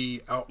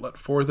healthy outlet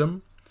for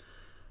them.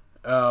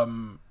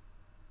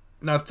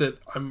 Not that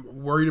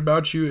I'm worried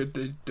about you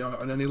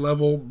on any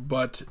level,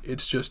 but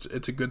it's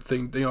a good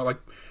thing. You know, like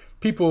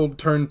people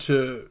turn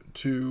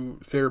to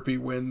therapy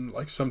when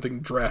like something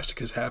drastic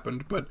has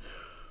happened, but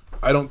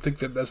I don't think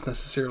that that's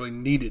necessarily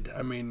needed.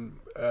 I mean,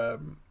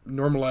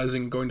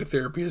 normalizing going to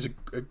therapy is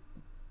a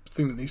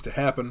thing that needs to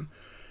happen.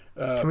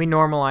 Can we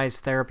normalize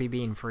therapy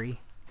being free?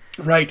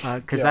 Right.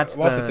 Because that's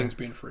lots of things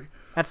being free.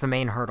 That's the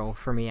main hurdle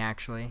for me,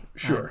 actually.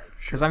 Sure.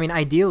 Because I mean,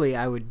 ideally,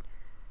 I would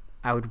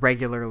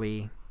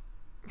regularly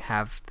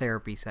have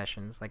therapy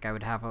sessions. Like I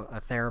would have a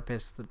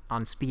therapist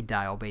on speed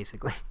dial,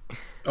 basically.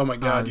 Oh my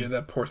God! Yeah,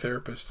 that poor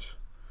therapist.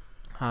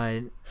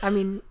 I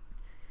mean,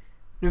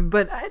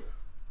 but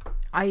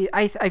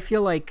I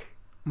feel like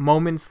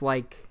moments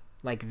like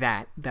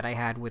that I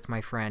had with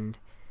my friend,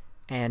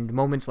 and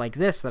moments like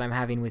this that I'm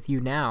having with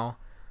you now,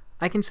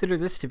 I consider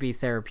this to be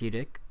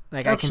therapeutic.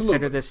 Like absolutely. I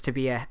consider this to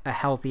be a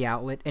healthy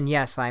outlet. And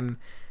yes, I'm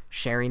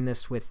sharing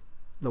this with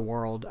the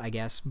world, I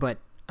guess, but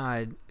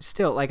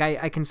still, like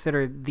I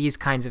consider these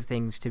kinds of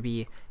things to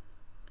be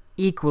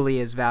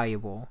equally as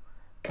valuable.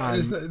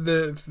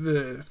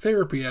 The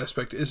therapy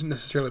aspect isn't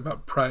necessarily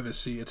about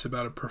privacy. It's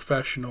about a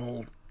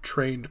professional,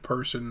 trained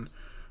person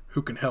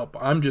who can help.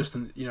 I'm just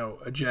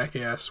a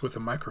jackass with a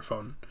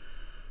microphone.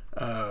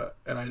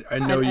 And I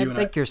know you. I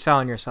think you're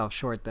selling yourself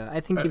short, though. I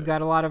think you've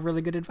got a lot of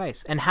really good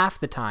advice, and half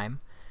the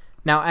time,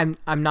 now I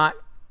am not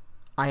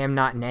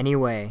in any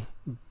way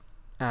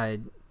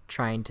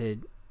trying to,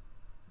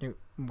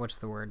 what's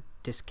the word,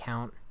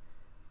 discount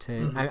to.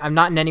 Mm-hmm. I'm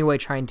not in any way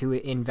trying to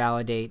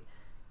invalidate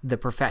the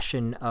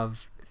profession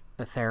of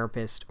a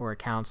therapist or a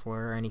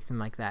counselor or anything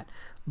like that,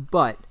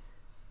 but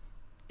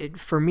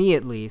for me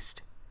at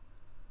least,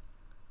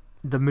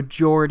 the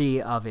majority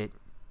of it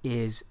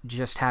is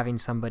just having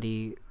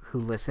somebody who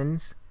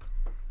listens,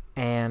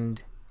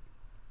 and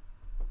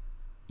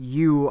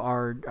you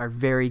are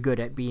very good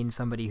at being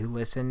somebody who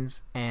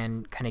listens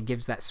and kind of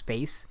gives that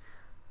space.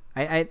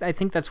 I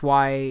think that's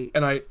why...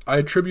 And I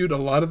attribute a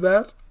lot of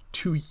that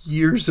to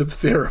years of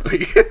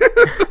therapy.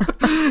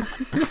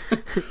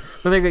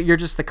 Well, you're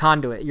just the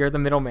conduit. You're the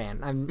middleman.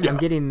 I'm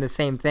getting the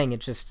same thing.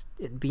 It's just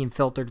being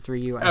filtered through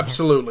you.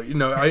 Absolutely.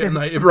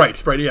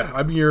 Right, yeah.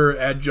 I'm your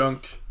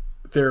adjunct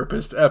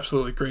therapist.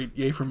 Absolutely great.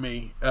 Yay for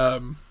me.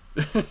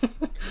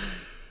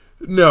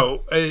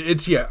 No,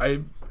 it's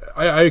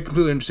I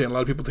completely understand. A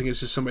lot of people think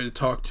it's just somebody to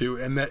talk to,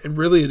 and that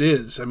really it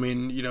is. I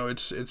mean,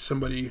 it's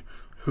somebody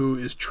who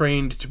is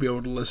trained to be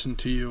able to listen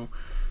to you.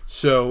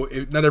 So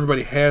not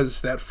everybody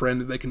has that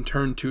friend that they can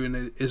turn to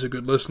and is a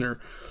good listener.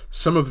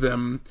 Some of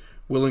them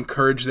will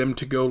encourage them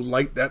to go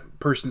light that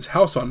person's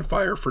house on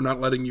fire for not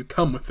letting you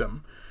come with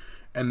them.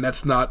 And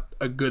that's not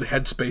a good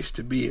headspace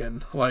to be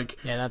in. Like,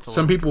 that's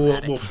some people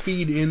will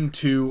feed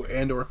into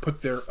and or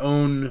put their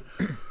own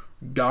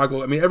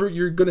goggle. I mean,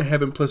 you're going to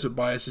have implicit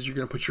biases. You're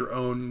going to put your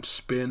own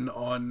spin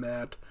on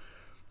that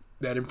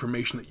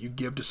information that you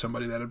give to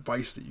somebody, that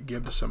advice that you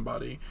give to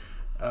somebody.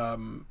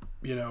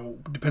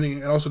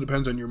 It also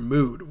depends on your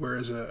mood.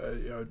 Whereas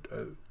a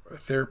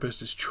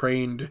therapist is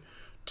trained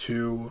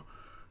to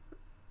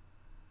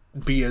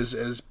be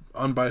as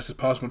unbiased as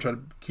possible and try to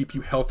keep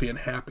you healthy and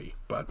happy.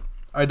 But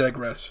I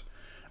digress.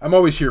 I'm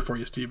always here for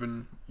you,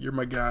 Stephen. You're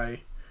my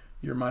guy.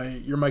 You're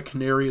my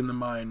canary in the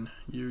mine.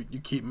 You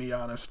keep me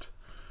honest.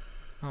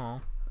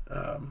 Oh.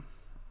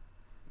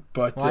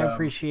 But I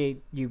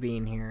appreciate you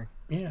being here.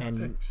 Yeah,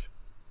 thanks.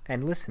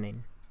 And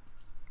listening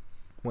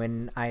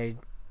when I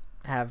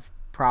have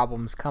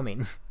problems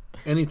coming.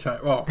 Anytime.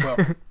 Well.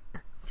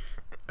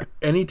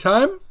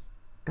 Anytime?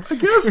 I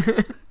guess.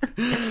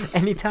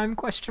 Anytime?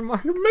 Question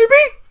mark. Maybe.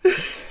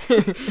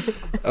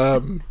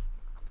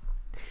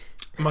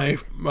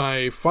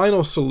 My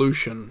final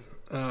solution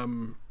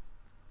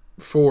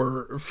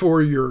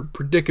for your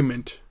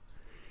predicament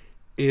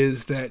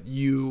is that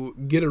you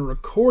get a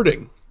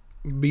recording,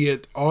 be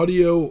it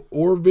audio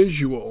or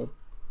visual.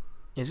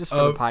 Is this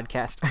for the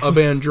podcast? Of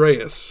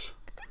Andreas.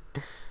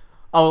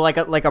 Oh, like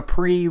a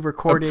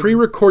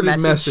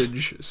pre-recorded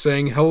message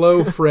saying,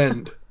 "Hello,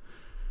 friend.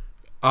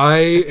 I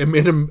am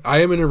in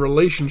a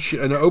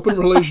relationship, an open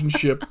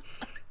relationship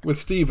with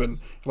Steven.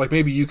 Like,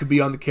 maybe you could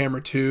be on the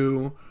camera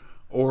too,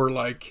 or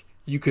like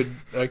you could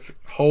like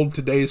hold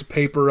today's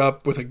paper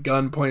up with a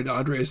gun pointed to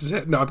Andreas'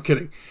 head. No, I'm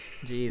kidding.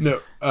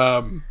 Jesus.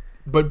 No,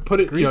 but put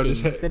it,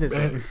 Greetings, just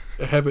citizen.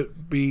 have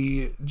it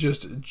be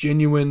just a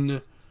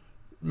genuine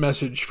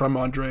message from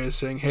Andreas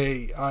saying,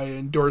 "Hey, I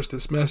endorse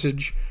this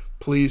message.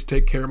 Please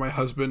take care of my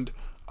husband.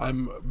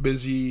 I'm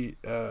busy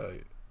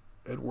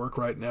at work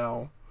right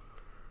now."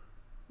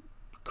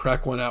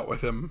 Crack one out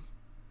with him.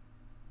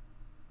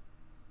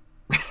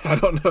 I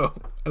don't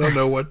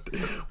know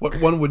what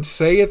one would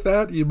say at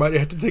that. You might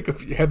have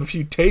to have a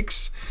few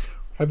takes,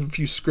 have a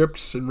few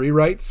scripts and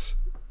rewrites.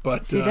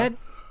 But see that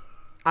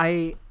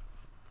I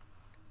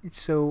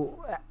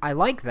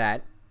like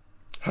that.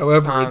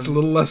 However, it's a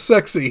little less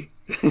sexy.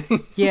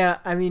 Yeah,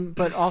 I mean,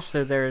 but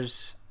also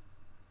there's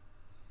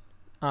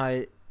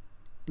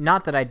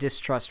not that I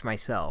distrust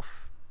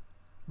myself,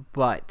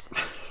 but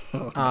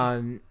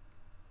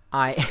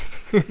I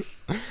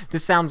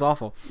this sounds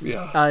awful.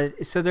 Yeah.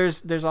 So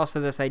there's also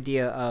this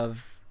idea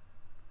of,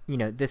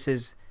 this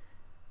is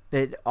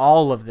that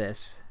all of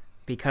this,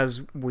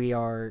 because we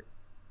are,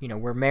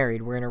 we're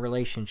married, we're in a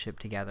relationship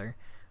together.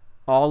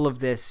 All of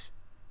this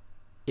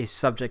is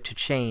subject to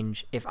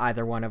change if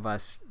either one of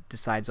us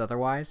decides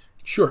otherwise.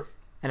 Sure.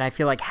 And I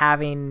feel like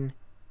having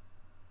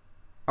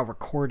a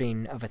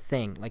recording of a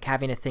thing, like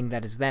having a thing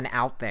that is then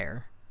out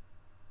there,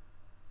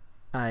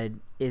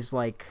 is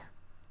like,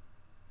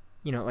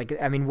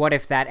 I mean, what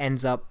if that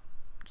ends up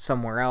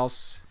somewhere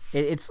else?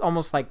 It's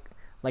almost like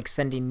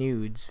sending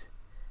nudes,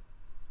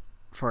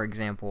 for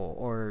example,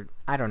 or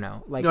I don't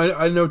know. Like, no,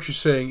 I know what you're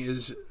saying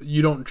is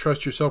you don't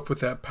trust yourself with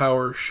that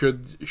power.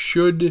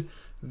 Should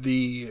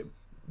the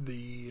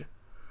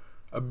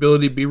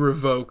ability be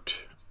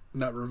revoked?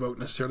 Not revoked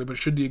necessarily, but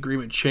should the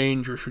agreement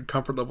change, or should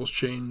comfort levels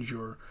change,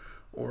 or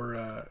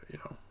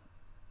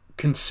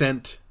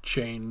consent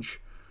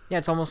change? Yeah,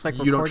 it's almost like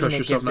you don't trust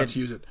yourself not to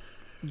use it.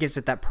 Gives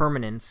it that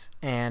permanence,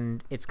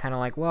 and it's kind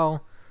of like,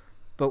 well,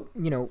 but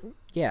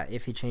yeah,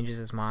 if he changes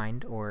his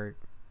mind, or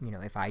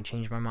if I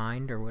change my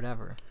mind, or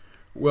whatever.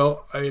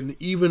 Well, an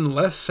even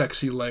less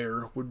sexy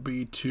layer would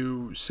be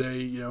to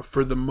say,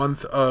 for the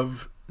month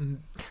of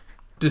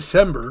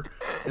December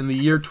in the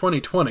year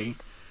 2020,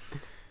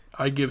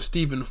 I give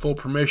Steven full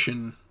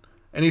permission.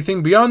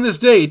 Anything beyond this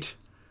date,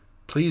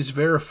 please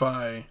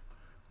verify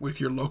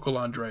with your local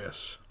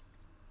Andreas.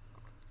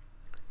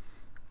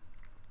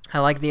 I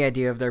like the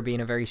idea of there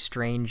being a very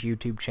strange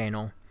YouTube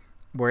channel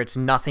where it's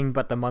nothing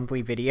but the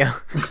monthly video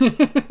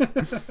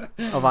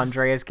of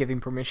Andreas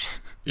giving permission.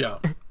 Yeah.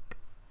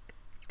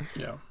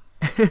 Yeah.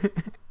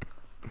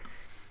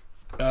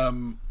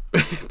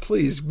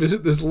 Please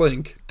visit this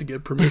link to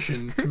get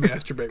permission to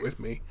masturbate with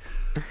me.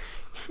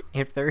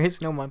 If there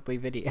is no monthly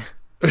video.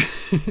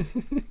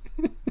 The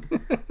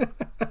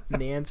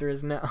answer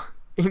is no.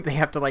 They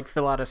have to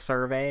fill out a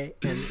survey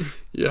and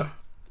yeah.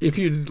 If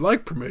you'd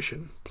like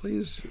permission,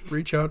 please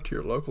reach out to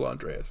your local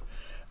Andreas.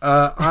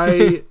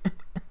 I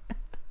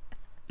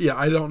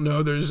don't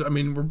know.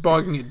 We're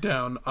bogging it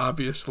down,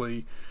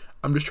 obviously.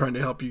 I'm just trying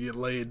to help you get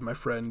laid, my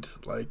friend.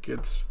 I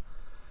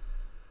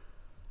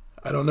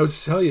don't know what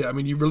to tell you. I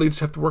mean, you really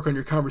just have to work on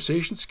your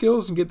conversation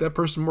skills and get that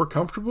person more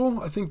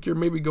comfortable. I think you're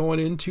maybe going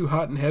in too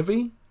hot and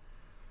heavy.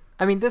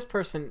 I mean, this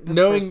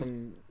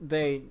person,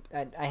 I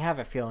have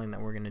a feeling that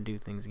we're going to do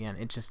things again.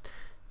 It just,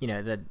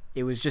 that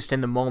it was just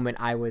in the moment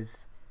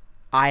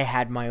I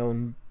had my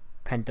own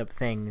pent-up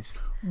things.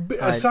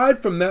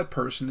 Aside from that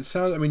person, it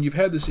sounds. I mean, you've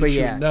had this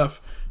issue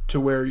enough to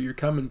where you're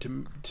coming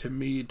to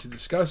me to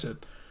discuss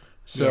it.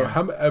 So,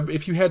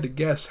 if you had to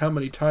guess, how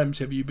many times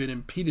have you been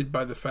impeded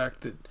by the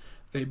fact that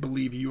they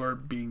believe you are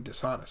being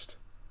dishonest?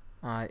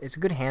 It's a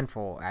good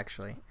handful,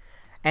 actually.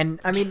 And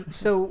I mean,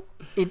 so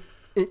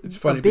it's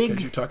funny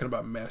because you're talking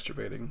about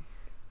masturbating.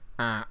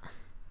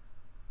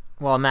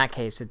 Well, in that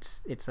case,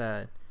 it's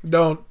a.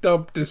 Don't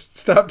just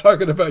stop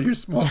talking about your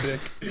small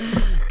dick.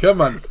 Come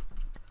on.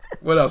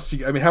 What else?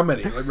 How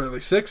many?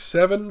 Like 6,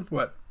 7?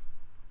 What?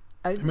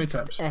 How many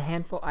times? A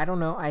handful. I don't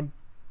know. I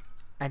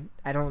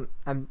don't.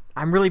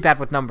 I'm really bad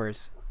with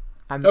numbers.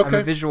 I'm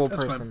a visual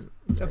person.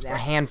 That's fine. A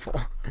handful.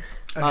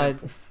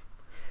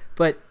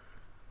 But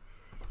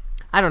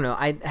I don't know.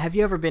 Have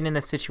you ever been in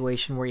a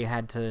situation where you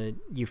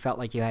felt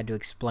like you had to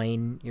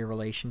explain your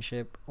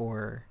relationship,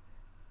 or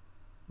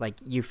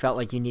you felt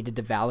like you needed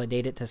to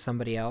validate it to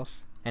somebody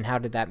else? And how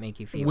did that make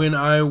you feel? When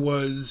I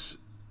was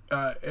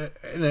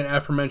in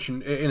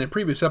a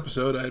previous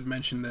episode, I had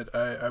mentioned that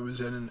I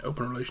was in an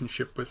open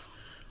relationship with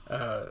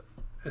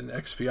an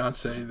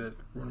ex-fiance. That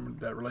when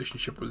that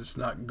relationship was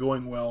not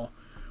going well,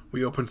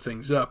 we opened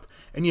things up.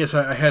 And yes,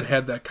 I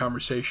had that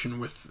conversation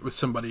with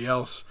somebody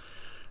else,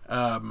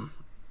 and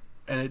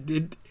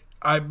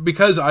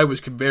because I was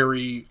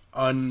very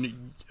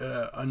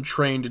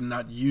untrained and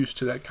not used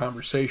to that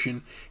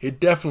conversation, it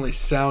definitely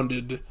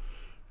sounded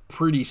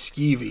pretty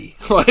skeevy.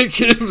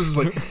 It was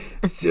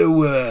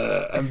so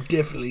I'm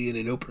definitely in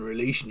an open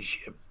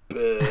relationship.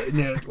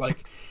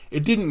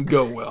 It didn't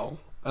go well.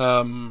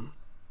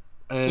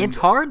 And it's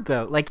hard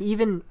though. Like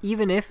even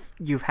if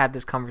you've had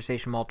this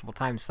conversation multiple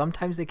times,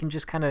 sometimes it can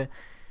just kind of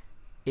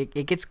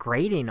it gets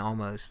grating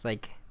almost.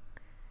 Like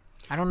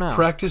I don't know.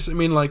 practice. I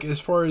mean, like as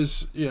far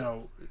as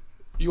you'll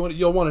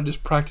want to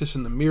just practice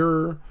in the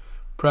mirror,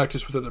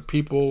 practice with other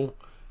people,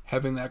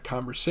 having that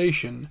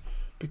conversation,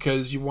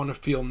 because you want to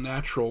feel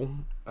natural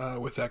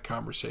with that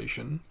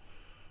conversation,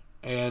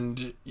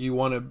 and you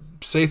want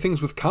to say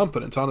things with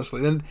confidence,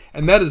 honestly.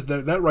 And that is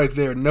that right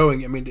there,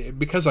 knowing. I mean,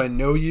 because I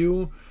know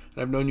you,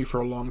 and I've known you for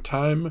a long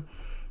time,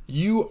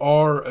 you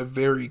are a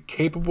very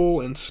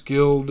capable and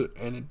skilled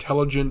and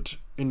intelligent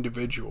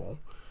individual.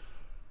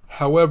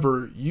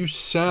 However, you I was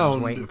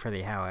sound waiting for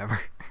the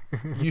however.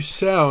 you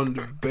sound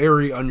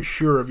very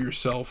unsure of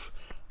yourself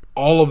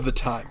all of the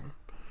time.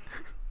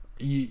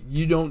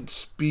 You don't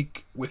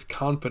speak with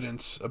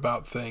confidence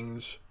about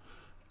things,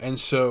 and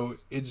so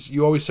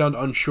you always sound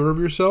unsure of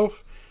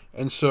yourself.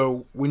 And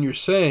so when you're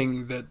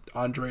saying that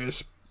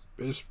Andreas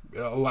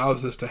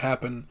allows this to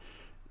happen,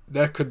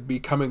 that could be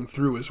coming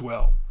through as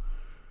well.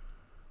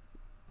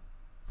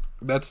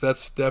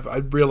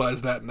 I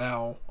realize that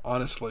now,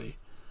 honestly.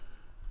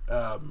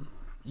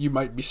 You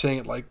might be saying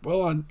it like,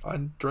 well,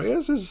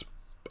 Andreas is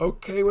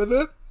okay with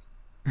it.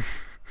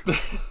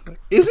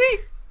 Is he?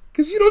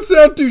 Because you don't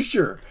sound too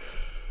sure.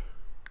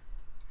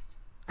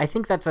 I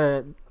think that's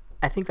a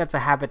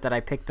habit that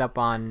I picked up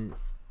on,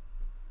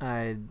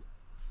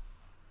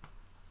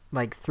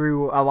 like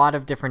through a lot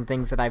of different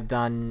things that I've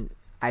done.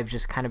 I've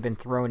just kind of been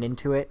thrown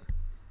into it,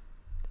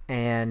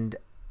 and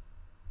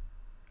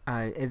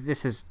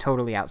this is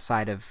totally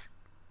outside of,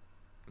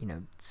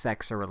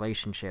 sex or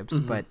relationships,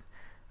 Mm-hmm. but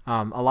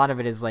a lot of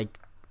it is like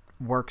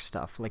work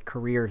stuff, like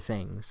career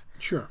things.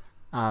 Sure.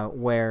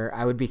 Where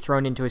I would be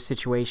thrown into a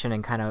situation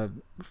and kind of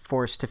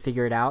forced to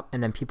figure it out,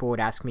 and then people would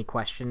ask me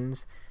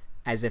questions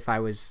as if I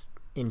was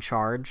in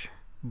charge,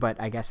 but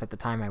I guess at the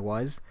time I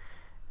was,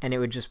 and it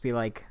would just be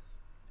like,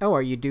 oh,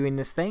 are you doing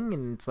this thing?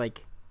 And it's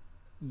like,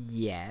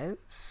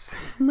 yes,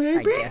 Maybe.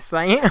 I guess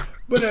I am.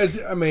 But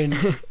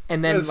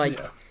And then I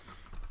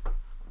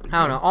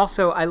don't know.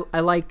 Also,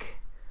 I like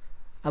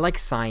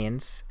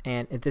science,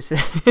 and this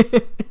is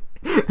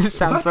this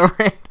sounds so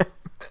random.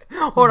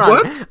 Hold on.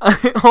 What?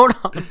 Hold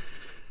on.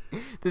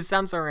 This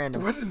sounds so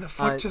random. What in the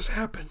fuck just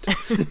happened?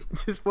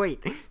 Just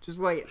wait.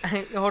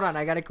 Hold on.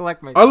 I gotta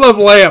collect myself. I love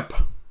lamp.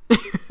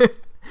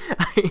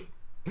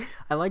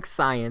 I like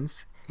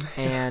science,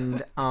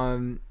 and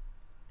I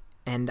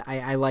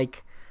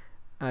like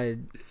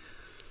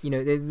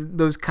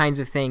those kinds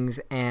of things.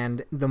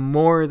 And the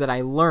more that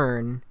I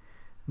learn,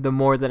 the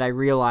more that I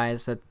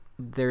realize that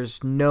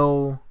there's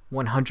no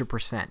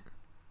 100%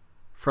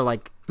 for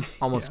like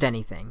almost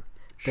anything.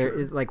 Sure. There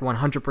is like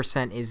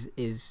 100%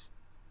 is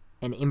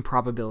an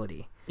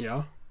improbability.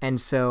 Yeah.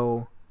 And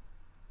so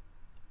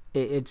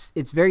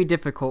it's very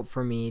difficult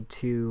for me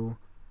to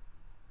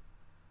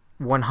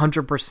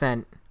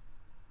 100%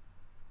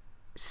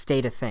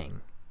 state a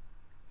thing.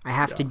 I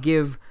have to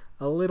give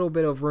a little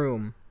bit of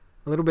room,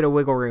 a little bit of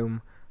wiggle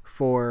room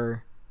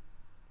for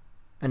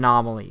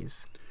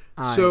anomalies.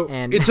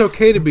 And it's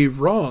okay to be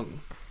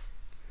wrong.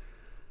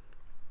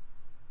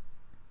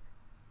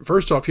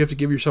 First off, you have to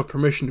give yourself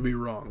permission to be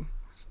wrong.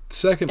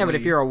 Secondly, yeah, but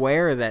if you're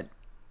aware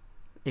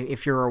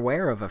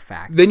of a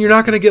fact, then you're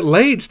not going to get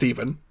laid,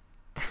 Stephen.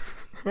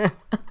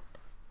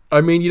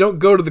 I mean, you don't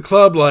go to the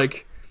club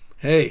like,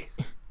 hey.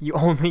 You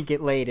only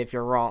get laid if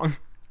you're wrong.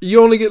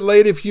 You only get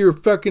laid if you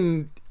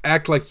fucking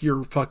act like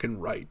you're fucking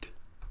right.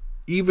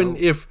 Even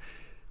if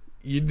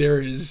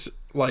there is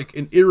like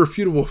an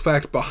irrefutable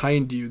fact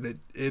behind you that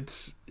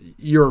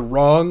you're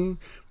wrong,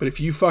 but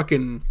if you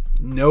fucking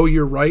know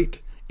you're right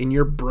in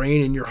your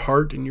brain, in your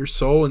heart, in your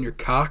soul, in your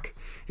cock,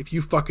 if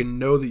you fucking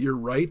know that you're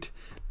right,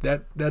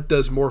 that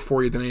does more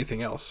for you than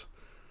anything else.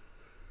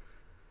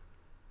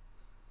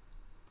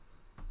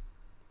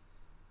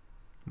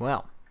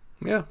 Well.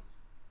 Yeah.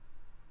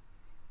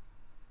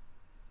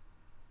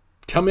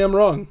 Tell me I'm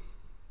wrong.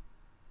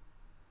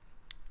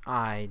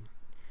 You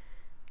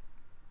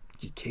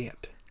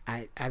can't.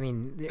 I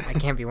mean, I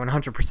can't be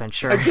 100%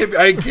 sure. I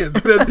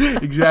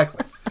can't.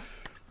 Exactly.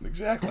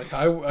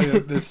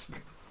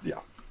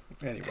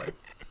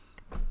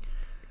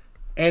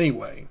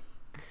 Anyway.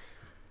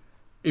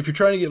 If you're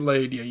trying to get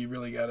laid, you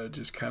really got to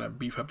just kind of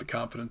beef up the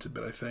confidence a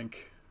bit, I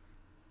think.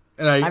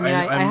 And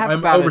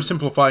I'm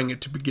oversimplifying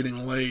it to be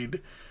getting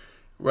laid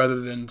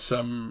rather than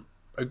some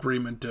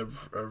agreement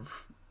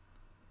of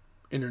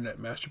internet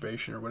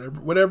masturbation or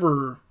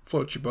whatever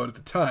floats your boat at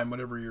the time,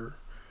 whatever you're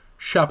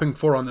shopping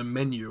for on the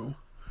menu.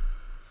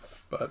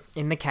 But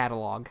in the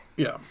catalog.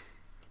 Yeah.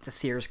 It's a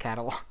Sears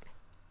catalog.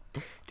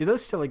 Do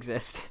those still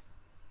exist?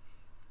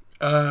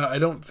 I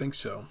don't think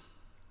so.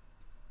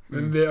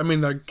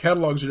 The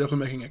catalogs are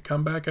definitely making a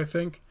comeback, I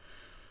think.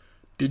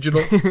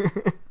 Digital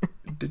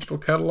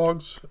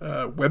catalogs,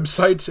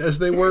 websites as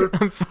they were.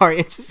 I'm sorry,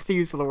 it's just the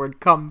use of the word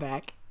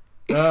comeback.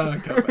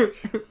 Comeback.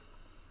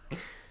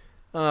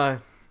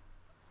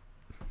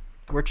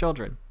 We're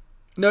children.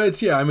 No,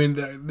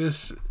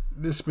 this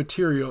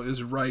material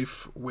is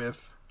rife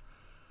with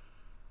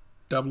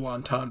double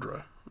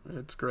entendre.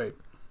 It's great.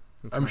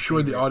 That's I'm my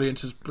sure the favorite.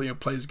 audience is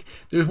plays.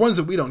 There's ones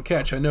that we don't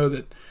catch. I know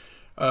that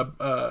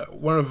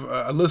one of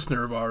a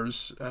listener of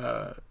ours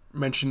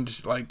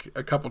mentioned like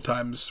a couple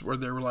times where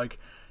they were like,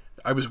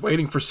 I was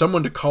waiting for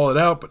someone to call it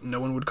out, but no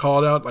one would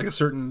call it out. Like a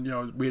certain,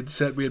 we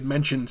had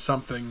mentioned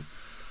something.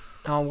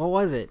 Oh, what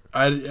was it?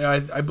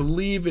 I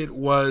believe it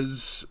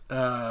was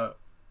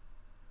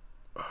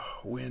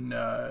when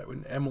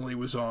Emily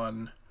was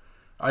on.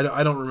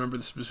 I don't remember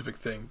the specific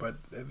thing, but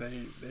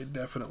they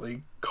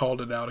definitely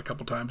called it out a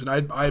couple times, and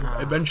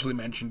I eventually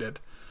mentioned it.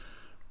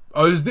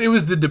 Oh, it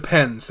was the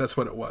depends. That's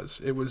what it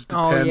was. It was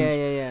depends.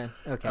 Oh yeah.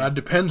 Okay.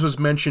 Depends was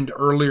mentioned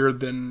earlier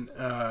than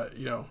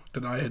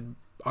than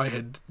I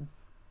had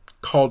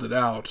called it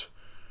out,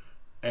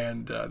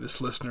 and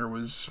this listener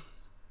was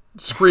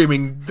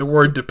screaming the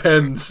word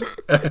depends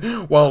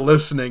while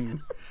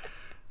listening.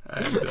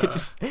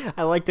 And,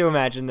 I like to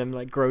imagine them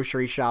like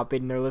grocery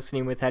shopping. They're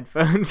listening with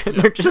headphones and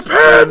they're just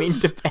screaming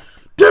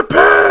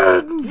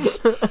depends.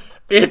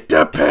 It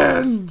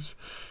depends.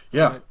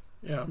 Yeah.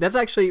 Yeah. That's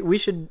actually, we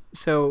should,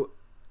 so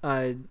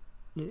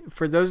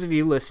for those of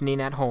you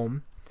listening at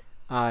home,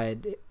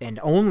 and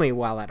only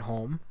while at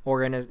home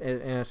or in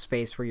a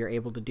space where you're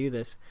able to do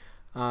this,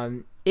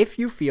 if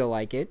you feel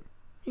like it,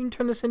 you can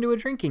turn this into a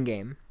drinking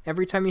game.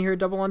 Every time you hear a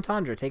double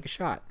entendre, take a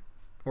shot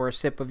or a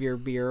sip of your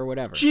beer or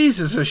whatever.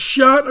 Jesus, a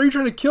shot? Are you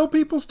trying to kill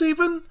people,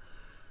 Stephen?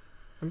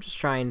 I'm just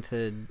trying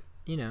to,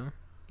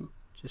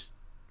 just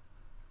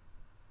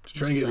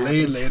trying to get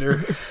laid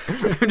later.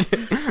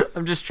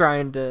 I'm just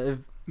trying to,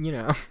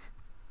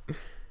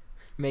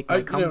 make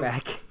my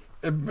comeback.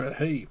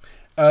 Hey,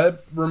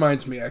 it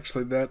reminds me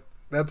actually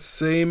that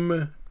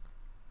same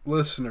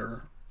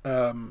listener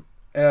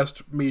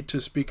asked me to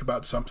speak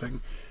about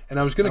something, and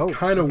I was going to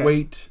kind of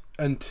wait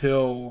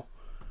until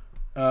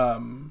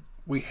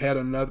we had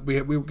another.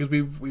 Because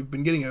we've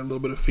been getting a little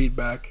bit of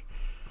feedback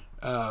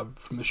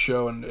from the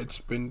show, and it's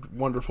been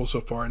wonderful so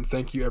far. And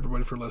thank you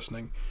everybody for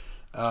listening.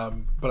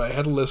 But I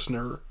had a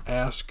listener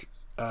ask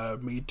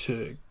me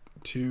to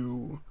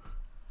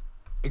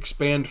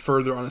expand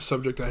further on a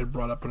subject I had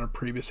brought up in a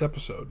previous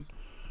episode.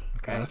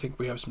 Okay. And I think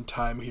we have some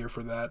time here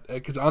for that.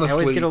 Because honestly,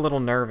 I always get a little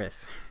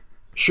nervous.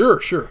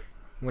 Sure.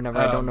 Whenever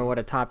I don't know what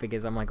a topic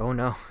is, I'm like, oh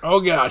no.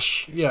 Oh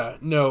gosh, yeah.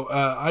 No,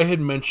 I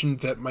had mentioned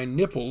that my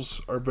nipples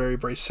are very,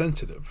 very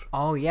sensitive.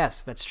 Oh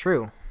yes, that's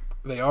true.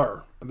 They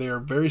are. They are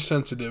very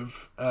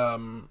sensitive,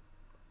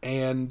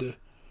 and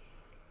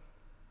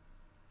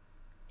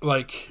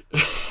like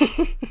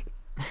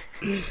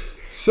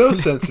so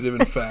sensitive,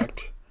 in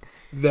fact,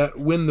 that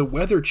when the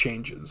weather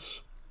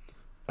changes,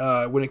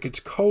 when it gets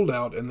cold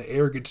out and the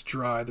air gets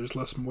dry, there's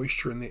less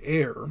moisture in the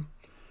air.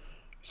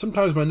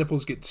 Sometimes my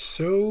nipples get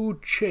so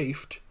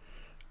chafed,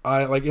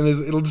 and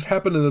it'll just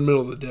happen in the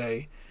middle of the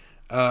day.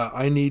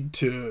 I need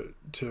to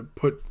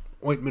put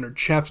ointment or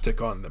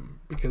chapstick on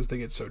them because they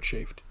get so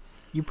chafed.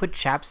 You put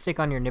chapstick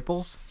on your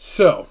nipples?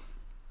 So,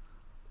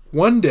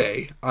 one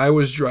day I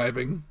was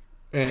driving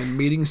and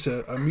meeting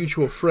a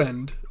mutual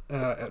friend,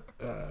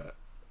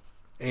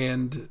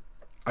 and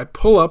I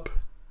pull up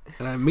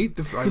and I meet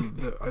the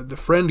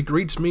friend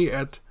greets me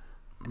at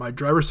my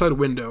driver's side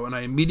window, and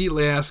I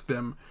immediately ask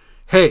them,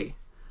 "Hey,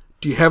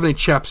 do you have any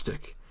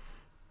chapstick?"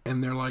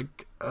 And they're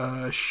like,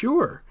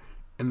 sure.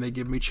 And they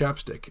give me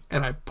chapstick.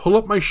 And I pull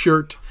up my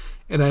shirt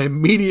and I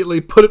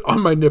immediately put it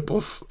on my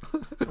nipples.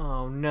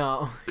 Oh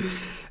no.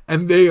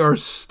 And they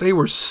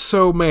were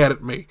so mad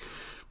at me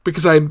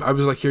because I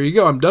was like, here you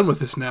go, I'm done with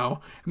this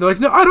now. And they're like,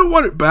 no, I don't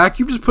want it back.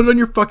 You just put it on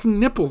your fucking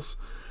nipples.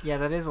 Yeah,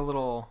 that is a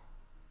little,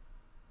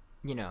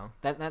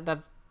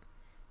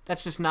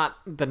 that's just not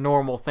the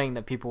normal thing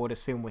that people would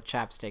assume with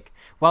chapstick.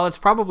 Well, it's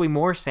probably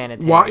more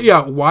sanitary.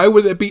 Why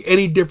would it be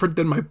any different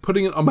than my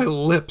putting it on my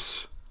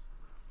lips?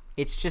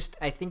 It's just,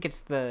 I think it's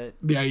the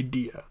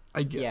idea.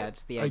 I get it. Yeah,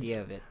 it's the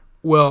idea of it.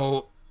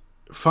 Well,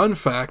 fun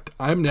fact,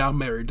 I'm now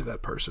married to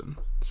that person.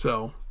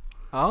 So.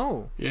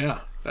 Oh.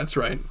 Yeah, that's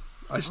right.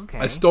 I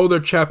stole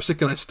their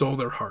chapstick and I stole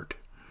their heart.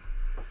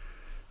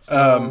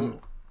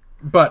 So,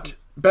 but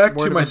back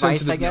to my advice,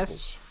 sensitive I guess,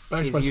 nipples.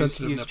 Back to my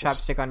sensitive use nipples.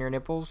 chapstick on your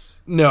nipples?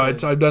 No,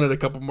 I've done it a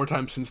couple more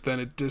times since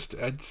then.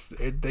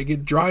 They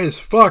get dry as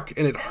fuck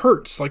and it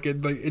hurts.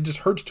 It just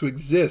hurts to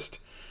exist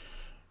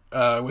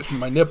with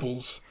my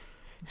nipples.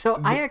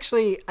 So I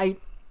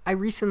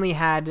recently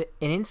had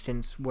an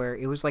instance where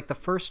it was like the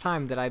first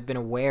time that I've been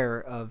aware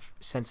of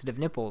sensitive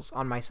nipples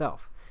on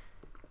myself.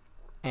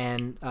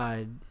 And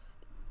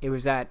it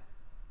was at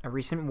a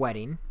recent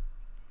wedding.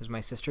 It was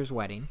my sister's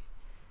wedding.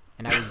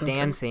 And I was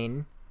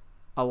dancing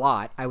a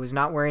lot. I was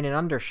not wearing an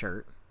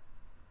undershirt.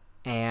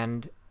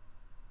 And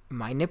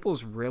my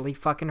nipples really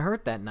fucking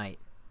hurt that night.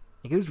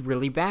 Like, it was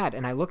really bad.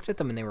 And I looked at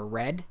them and they were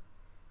red.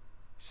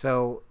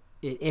 So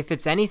if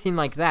it's anything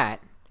like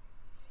that,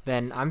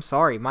 then I'm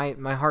sorry. My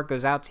heart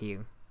goes out to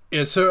you.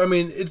 Yeah, so I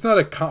mean, it's not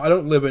I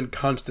don't live in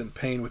constant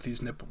pain with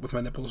with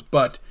my nipples,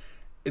 but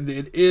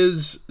it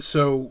is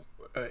so.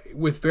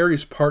 With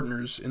various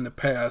partners in the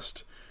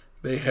past,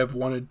 they have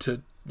wanted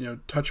to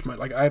touch my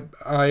I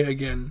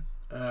am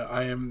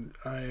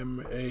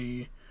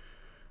a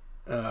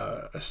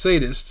a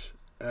sadist,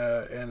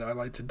 and I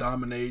like to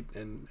dominate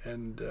and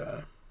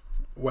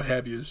what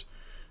have yous.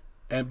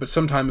 But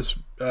sometimes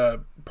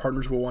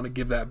partners will want to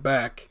give that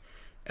back,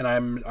 and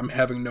I'm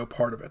having no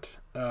part of it.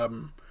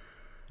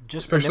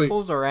 Just the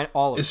nipples or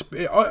all of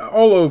it?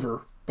 All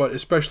over, but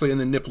especially in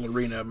the nipple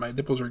arena. My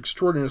nipples are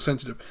extraordinarily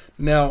sensitive.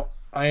 Now,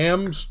 I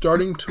am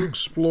starting to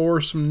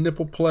explore some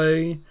nipple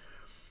play.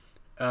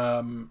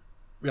 I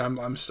get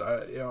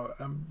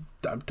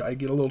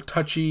a little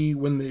touchy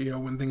when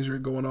when things are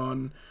going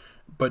on,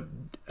 but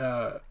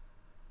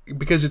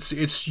because it's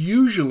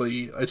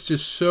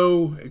just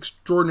so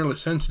extraordinarily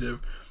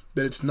sensitive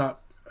that it's not.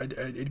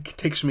 It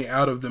takes me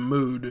out of the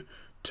mood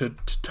to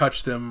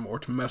touch them or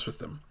to mess with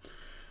them.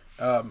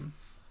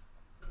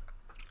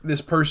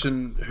 This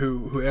person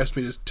who asked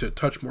me to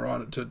touch more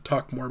on it, to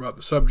talk more about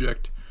the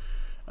subject,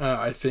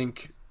 I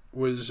think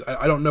was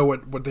I don't know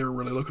what they were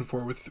really looking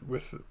for with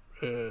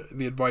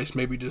the advice.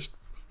 Maybe just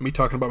me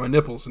talking about my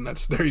nipples, and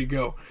there you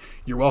go.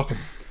 You're welcome.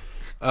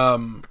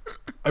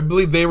 I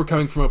believe they were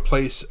coming from a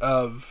place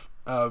of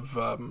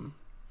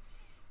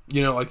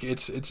like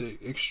it's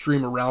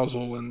extreme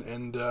arousal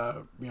and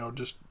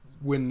just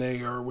when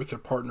they are with their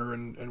partner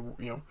and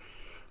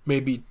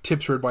maybe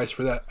tips or advice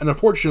for that. And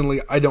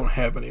unfortunately, I don't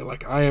have any.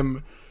 Like, I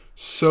am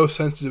so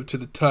sensitive to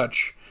the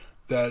touch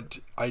that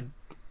I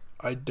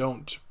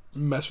don't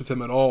mess with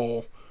them at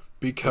all,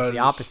 because it's the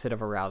opposite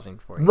of arousing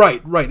for you.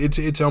 Right.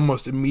 It's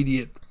almost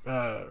immediate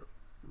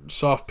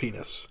soft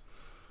penis,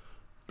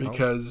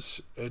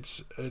 because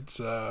it's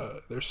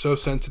they're so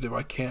sensitive.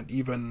 I can't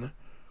even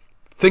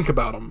think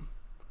about them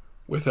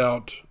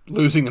without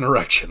losing an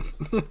erection.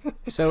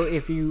 So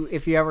if you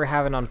ever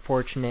have an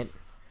unfortunate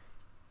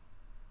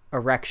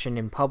erection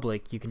in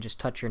public, you can just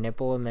touch your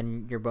nipple and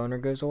then your boner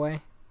goes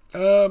away?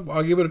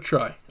 I'll give it a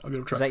try.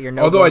 Is that your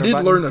no Although I did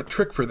button? learn a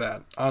trick for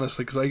that,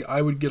 honestly, because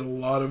I would get a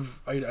lot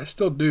of... I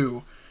still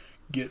do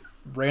get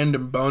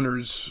random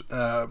boners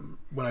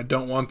when I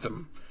don't want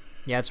them.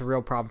 Yeah, it's a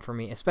real problem for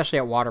me, especially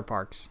at water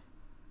parks.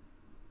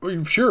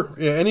 Well, sure.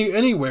 Yeah,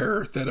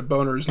 anywhere that a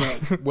boner is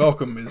not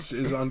welcome is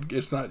on...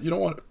 It's not... You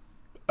don't want it.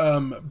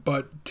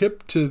 But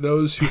tip to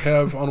those who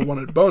have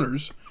unwanted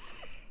boners...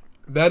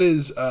 That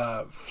is,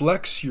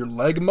 flex your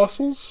leg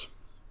muscles,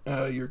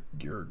 your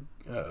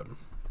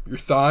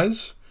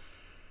thighs.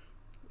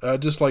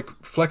 Just like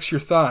flex your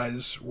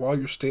thighs while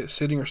you're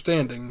sitting or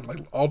standing.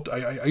 Like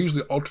I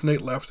usually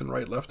alternate left and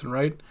right,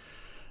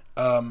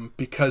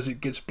 because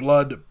it gets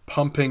blood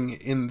pumping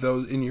in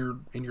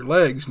your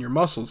legs and your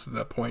muscles at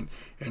that point,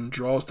 and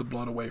draws the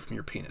blood away from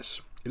your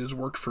penis. It has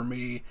worked for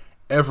me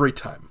every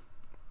time.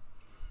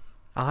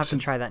 I'll have to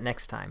try that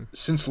next time.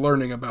 Since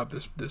learning about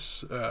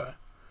this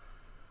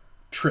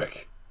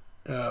trick.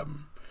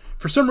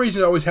 For some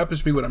reason, it always happens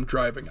to me when I'm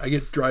driving. I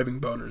get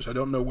driving boners. I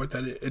don't know what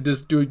that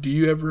is. Do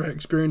you ever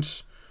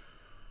experience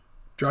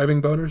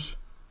driving boners?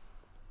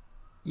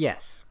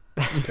 Yes.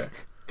 Okay.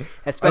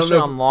 Especially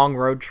on long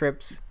road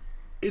trips.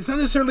 It's not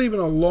necessarily even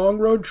a long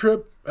road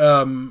trip.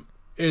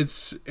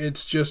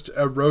 It's just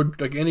a road,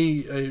 like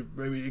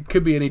it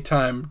could be any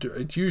time.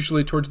 It's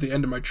usually towards the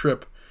end of my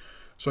trip.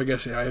 So I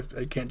guess I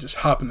can't just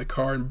hop in the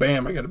car and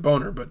bam, I got a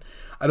boner. But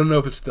I don't know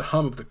if it's the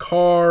hum of the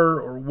car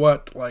or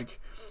what. Like,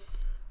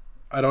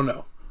 I don't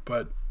know.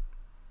 But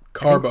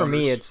car boners. For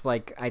me, it's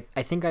like I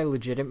think I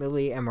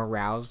legitimately am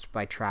aroused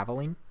by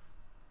traveling.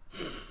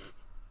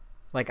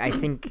 Like, I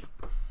think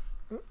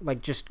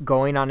like just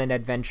going on an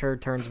adventure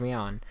turns me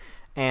on,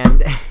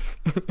 and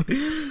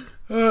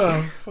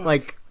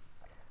like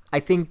I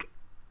think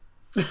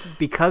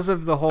because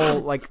of the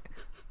whole like.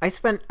 I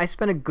spent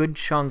a good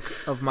chunk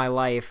of my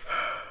life,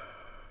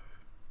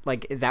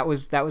 like that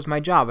was my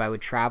job. I would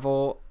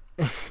travel.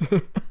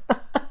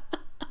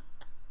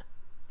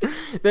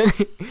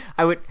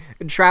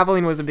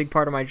 Traveling was a big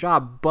part of my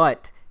job,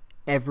 but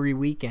every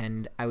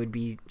weekend I would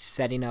be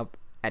setting up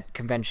at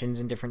conventions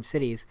in different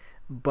cities.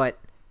 But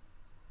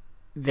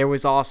there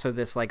was also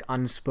this like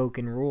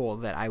unspoken rule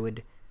that I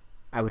would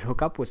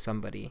hook up with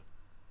somebody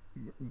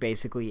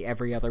basically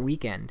every other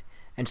weekend,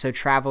 and so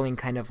traveling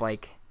kind of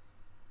like.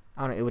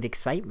 I don't know, it would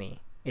excite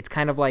me. It's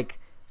kind of like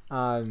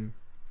how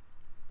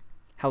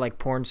like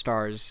porn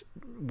stars,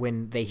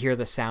 when they hear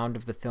the sound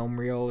of the film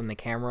reel in the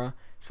camera,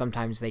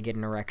 sometimes they get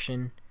an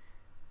erection.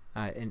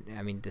 And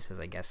I mean, this is,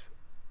 I guess,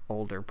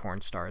 older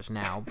porn stars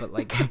now, but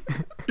like...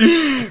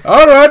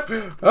 All right,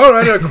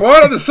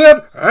 quiet on the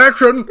set,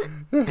 action!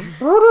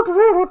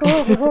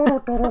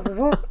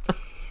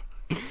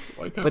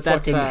 Like a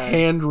fucking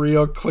hand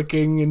reel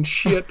clicking and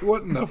shit.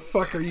 What in the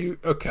fuck are you...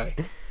 Okay.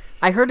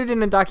 I heard it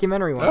in a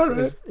documentary once.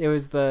 Right. It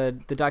was the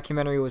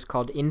documentary was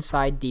called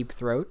Inside Deep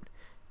Throat.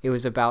 It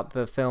was about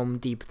the film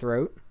Deep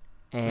Throat,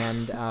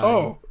 and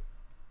thank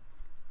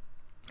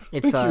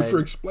you for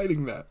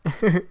explaining that.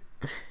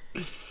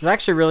 It's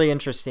actually really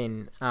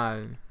interesting.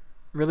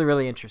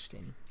 Really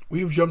interesting.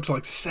 We've jumped to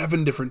like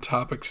 7 different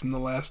topics in the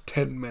last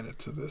 10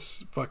 minutes of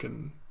this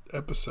fucking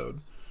episode.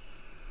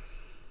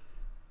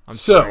 I'm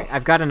sorry.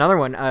 I've got another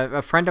one.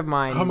 A friend of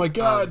mine. Oh my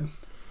god.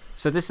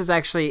 So this is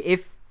actually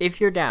if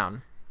you're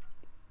down.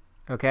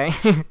 Okay?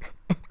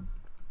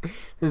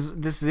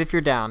 This is if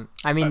you're down.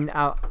 I mean,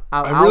 I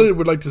really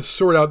would like to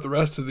sort out the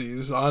rest of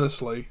these,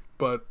 honestly,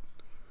 but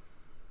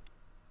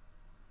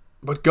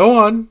go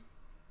on,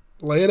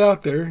 lay it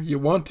out there. You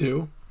want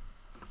to?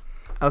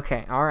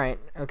 Okay. All right.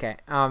 Okay.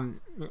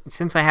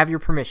 Since I have your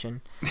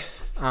permission,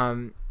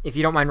 if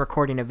you don't mind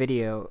recording a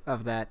video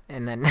of that,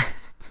 and then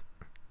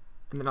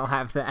I'll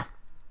have that.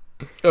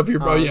 Of your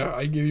yeah,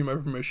 I give you my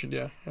permission.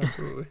 Yeah,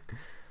 absolutely.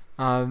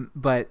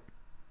 But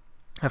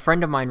a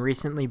friend of mine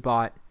recently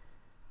bought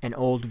an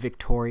old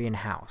Victorian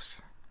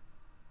house,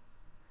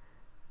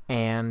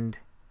 and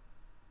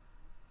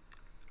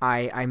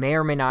I may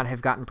or may not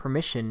have gotten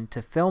permission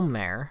to film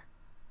there.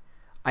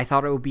 I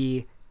thought it would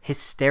be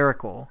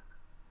hysterical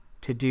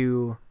to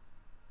do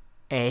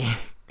a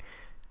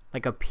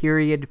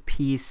period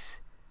piece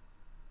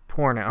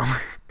porno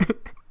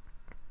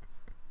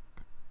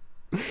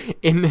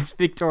in this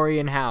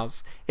Victorian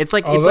house. It's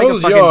like it's like a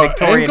fucking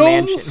Victorian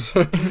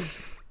mansion.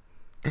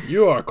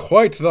 You are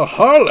quite the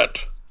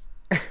harlot.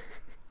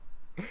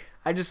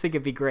 I just think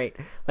it'd be great.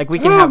 Like we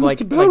can have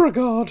Mr.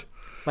 Beauregard.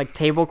 Like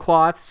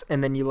tablecloths,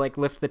 and then you like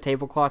lift the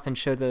tablecloth and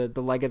show the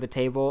leg of the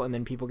table, and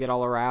then people get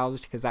all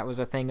aroused because that was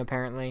a thing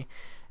apparently,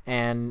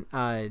 and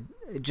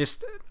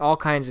just all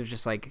kinds of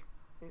just like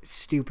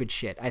stupid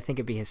shit. I think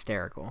it'd be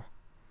hysterical.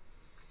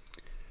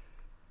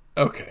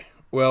 Okay,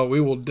 well, we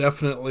will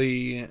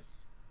definitely.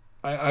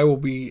 I will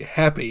be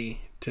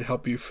happy to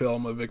help you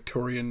film a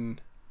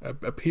Victorian,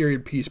 a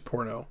period piece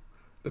porno,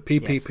 the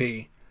PPP.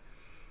 Yes.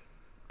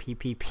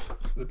 PPP.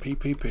 The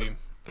PPP.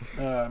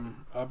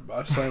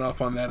 I'll sign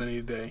off on that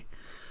any day.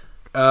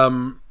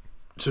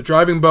 So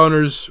driving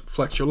boners,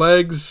 flex your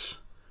legs,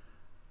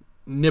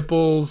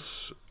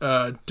 nipples.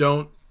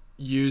 Don't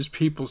use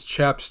people's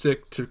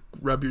chapstick to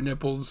rub your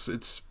nipples.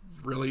 It's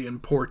really in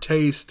poor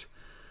taste.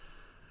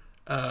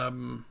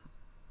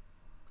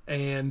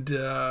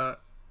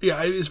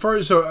 Yeah, as far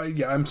as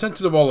I'm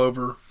sensitive all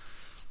over,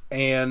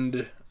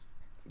 and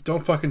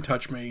don't fucking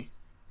touch me.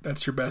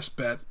 That's your best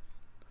bet.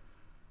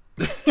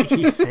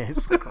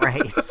 Jesus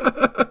Christ.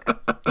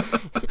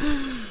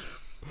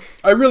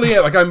 I really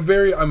am. Like I'm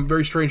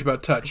very strange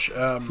about touch.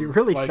 You're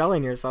really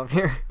selling yourself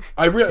here.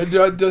 I really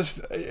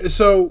just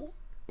so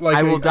like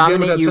I will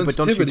dominate you, but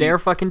don't you dare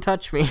fucking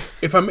touch me.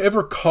 If I'm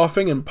ever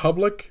coughing in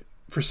public,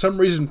 for some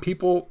reason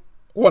people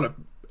want to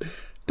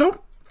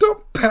don't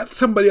pat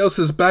somebody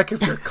else's back if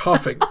they're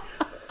coughing.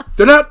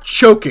 They're not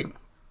choking.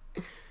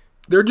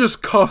 They're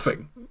just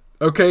coughing.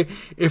 Okay?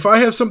 If I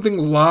have something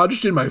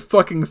lodged in my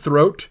fucking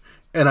throat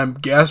and I'm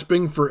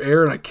gasping for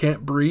air and I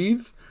can't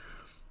breathe,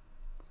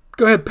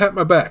 go ahead, pat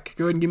my back.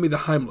 Go ahead and give me the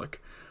Heimlich.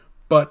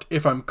 But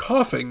if I'm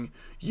coughing,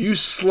 you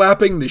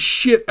slapping the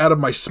shit out of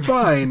my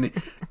spine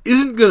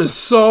isn't going to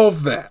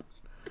solve that.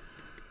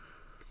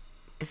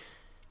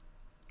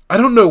 I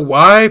don't know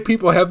why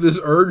people have this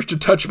urge to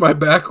touch my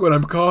back when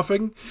I'm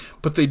coughing,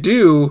 but they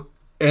do,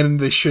 and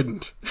they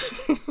shouldn't.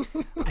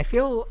 I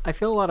feel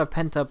a lot of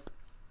pent-up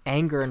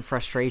anger and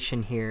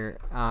frustration here.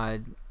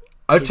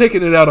 I've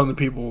taken it out on the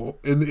people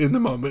in the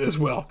moment as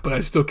well, but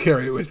I still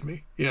carry it with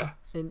me. Yeah.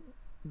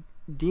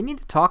 Do you need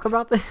to talk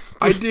about this?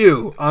 I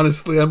do.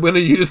 Honestly, I'm going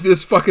to use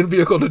this fucking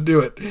vehicle to do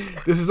it.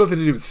 This has nothing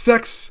to do with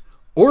sex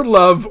or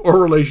love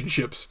or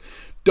relationships.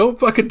 Don't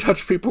fucking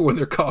touch people when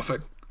they're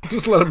coughing.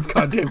 Just let them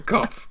goddamn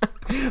cough.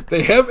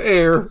 They have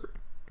air.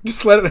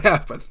 Just let it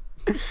happen.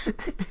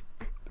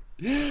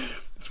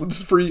 This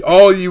one's for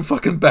all you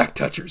fucking back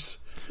touchers.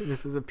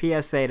 This is a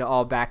PSA to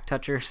all back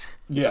touchers.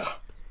 Yeah.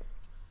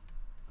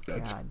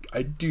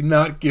 I do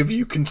not give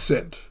you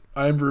consent.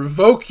 I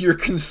revoke your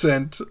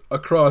consent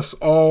across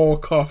all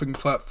coughing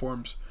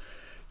platforms.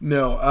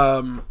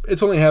 No,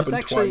 it's only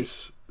happened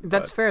twice.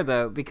 That's fair,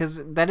 though,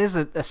 because that is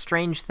a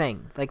strange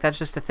thing. Like, that's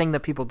just a thing that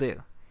people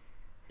do.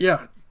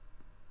 Yeah.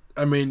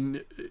 I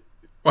mean,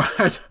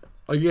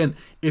 again,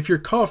 if you're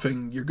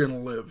coughing, you're going to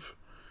live.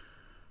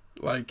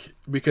 Like,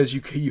 because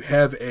you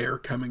have air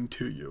coming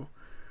to you.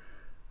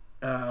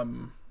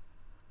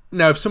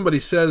 Now, if somebody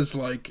says,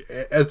 like,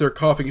 as they're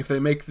coughing, if they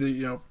make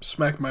the,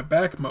 smack my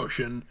back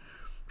motion,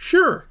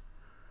 sure.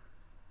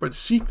 But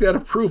seek that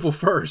approval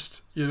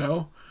first,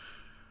 I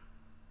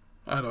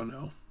don't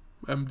know.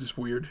 I'm just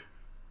weird.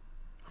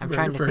 I'm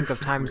trying to think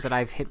of times that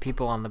I've hit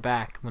people on the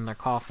back when they're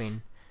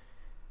coughing.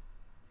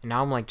 And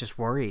now I'm, like, just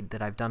worried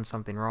that I've done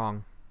something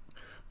wrong.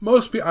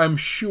 Most people,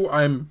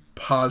 I'm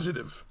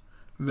positive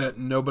that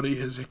nobody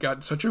has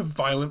got such a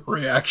violent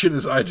reaction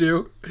as I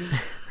do.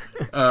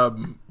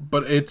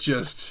 But it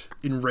just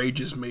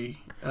enrages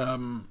me.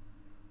 And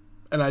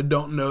I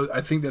don't know. I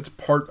think that's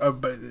part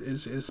of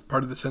is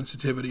part of the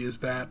sensitivity is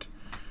that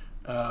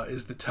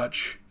is the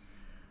touch.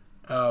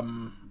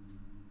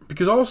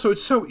 Because also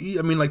it's so easy.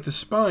 I mean, like the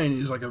spine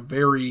is like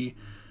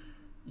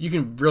you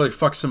can really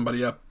fuck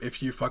somebody up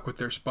if you fuck with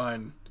their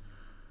spine.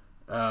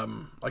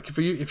 Like if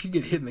you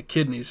get hit in the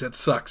kidneys, that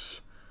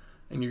sucks,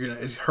 and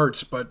it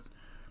hurts. But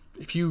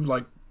if you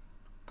like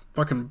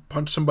fucking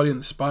punch somebody in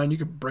the spine, you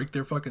could break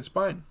their fucking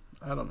spine.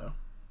 I don't know.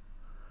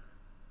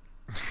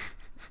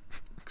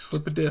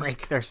 slip a disc.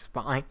 Break their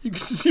spine. You can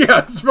see,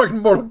 yeah, it's fucking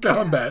Mortal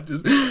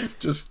Kombat.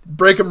 Just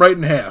break them right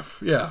in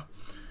half. Yeah.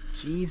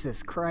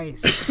 Jesus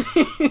Christ.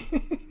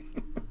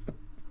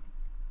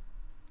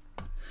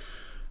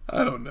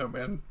 I don't know,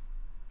 man.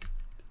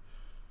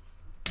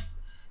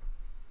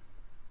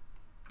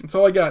 That's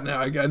all I got now.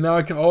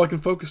 All I can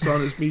focus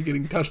on is me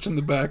getting touched in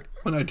the back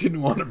when I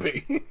didn't want to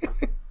be.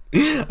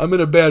 I'm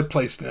in a bad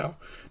place now.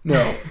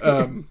 No.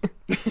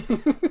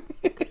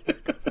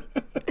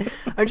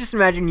 I'm just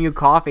imagining you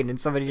coughing and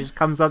somebody just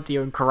comes up to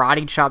you and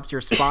karate chops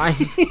your spine.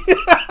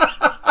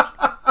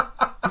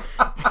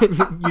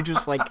 And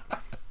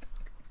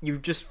you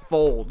just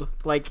fold.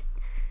 Like,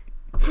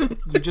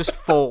 you just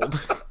fold.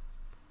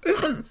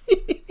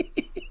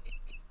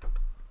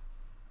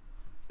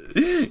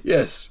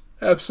 Yes,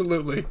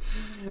 absolutely.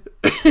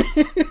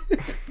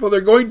 Well,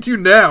 they're going to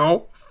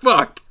now.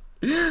 Fuck.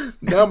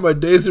 Now my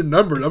days are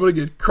numbered. I'm going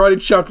to get karate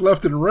chopped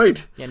left and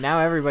right. Yeah, now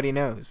everybody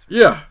knows.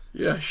 Yeah,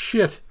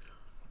 shit.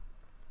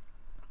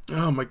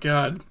 Oh my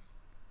god.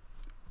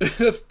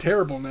 That's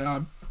terrible now.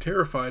 I'm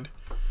terrified.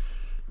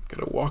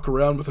 Gotta walk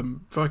around with a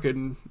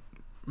fucking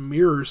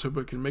mirror so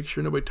I can make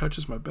sure nobody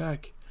touches my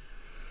back.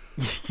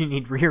 You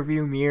need rear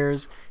view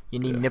mirrors. You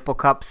need nipple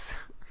cups.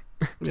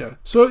 Yeah.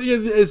 So,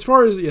 yeah, as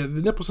far as,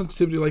 the nipple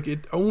sensitivity, like,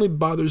 it only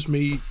bothers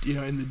me,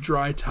 in the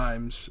dry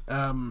times.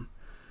 And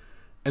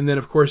then,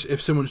 of course,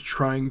 if someone's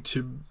trying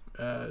to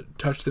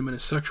touch them in a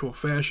sexual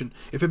fashion,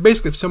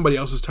 if somebody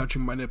else is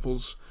touching my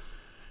nipples,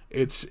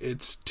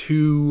 it's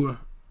too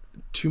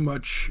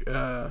much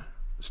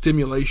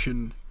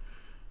stimulation,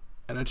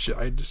 and I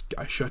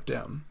shut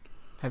down.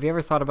 Have you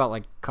ever thought about,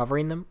 like,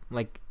 covering them?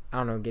 Like, I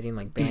don't know, getting,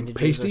 like,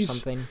 bandages or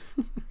something?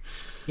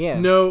 Yeah.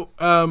 No,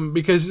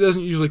 because it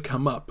doesn't usually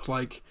come up.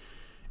 Like,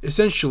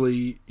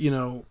 essentially,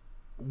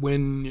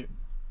 when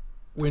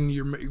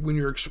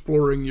you're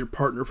exploring your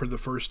partner for the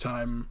first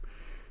time,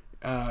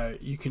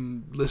 you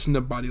can listen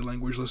to body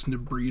language, listen to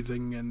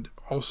breathing, and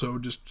also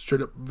just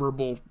straight up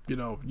verbal,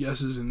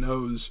 yeses and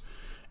nos.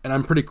 And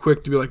I'm pretty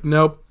quick to be like,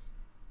 nope,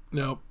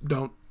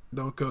 don't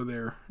go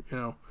there.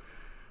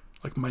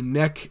 Like, my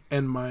neck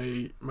and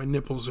my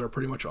nipples are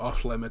pretty much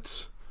off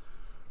limits.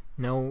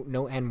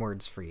 No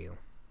N-words for you.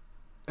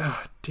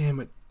 Ah, damn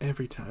it!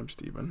 Every time,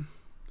 Steven.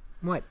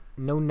 What?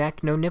 No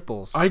neck, no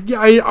nipples.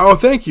 Oh,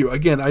 thank you.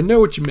 Again, I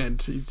know what you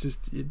meant. It's just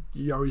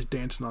you're always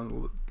dancing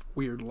on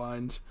weird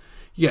lines.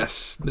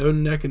 Yes, no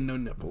neck and no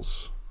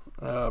nipples.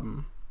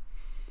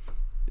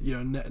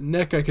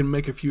 Neck I can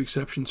make a few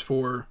exceptions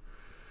for.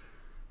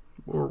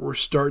 We're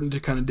starting to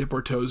kind of dip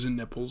our toes in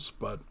nipples,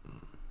 but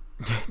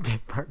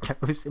dip our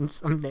toes in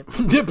some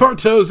nipples. Dip our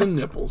toes in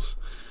nipples.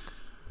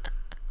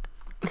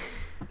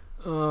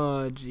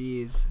 Oh,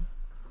 jeez.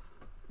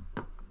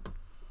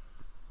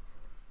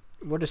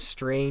 What a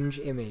strange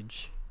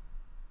image.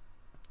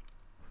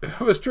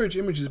 What a strange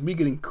image is me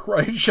getting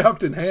karate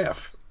chopped in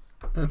half.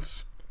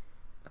 That's...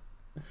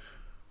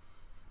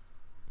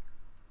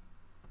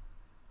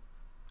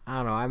 I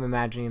don't know. I'm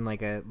imagining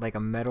like a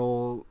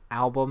metal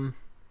album,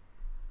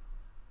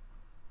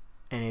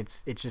 and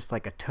it's just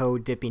like a toe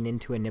dipping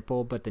into a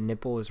nipple, but the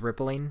nipple is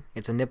rippling.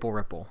 It's a nipple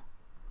ripple.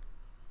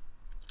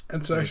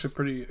 That's actually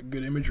pretty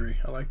good imagery.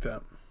 I like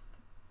that.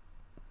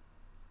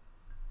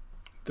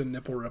 The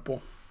nipple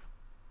ripple.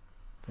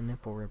 The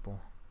nipple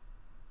ripple.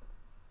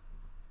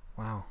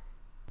 Wow.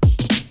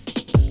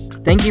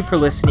 Thank you for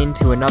listening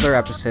to another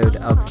episode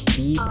of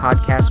The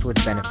Podcast with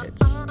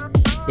Benefits.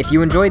 If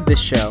you enjoyed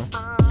this show,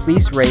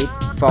 please rate,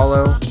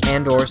 follow,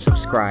 and or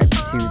subscribe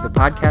to The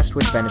Podcast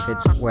with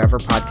Benefits wherever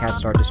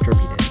podcasts are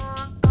distributed.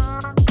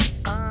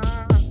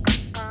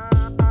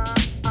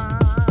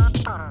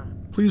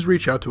 Please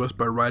reach out to us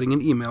by writing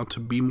an email to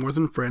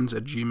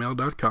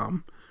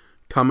bemorthanfriends@gmail.com,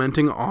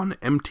 commenting on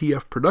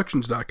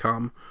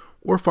mtfproductions.com,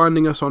 or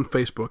finding us on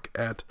Facebook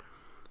at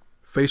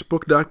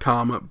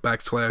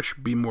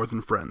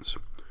facebook.com/bemorthanfriends.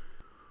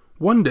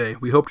 One day,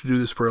 we hope to do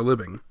this for a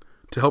living.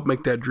 To help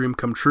make that dream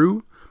come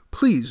true,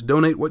 please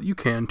donate what you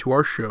can to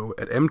our show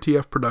at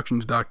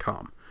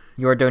mtfproductions.com.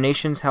 Your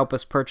donations help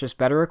us purchase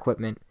better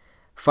equipment,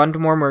 fund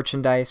more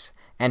merchandise,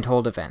 and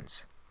hold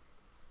events.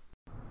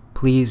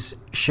 Please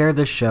share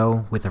this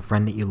show with a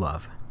friend that you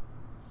love.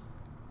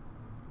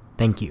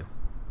 Thank you.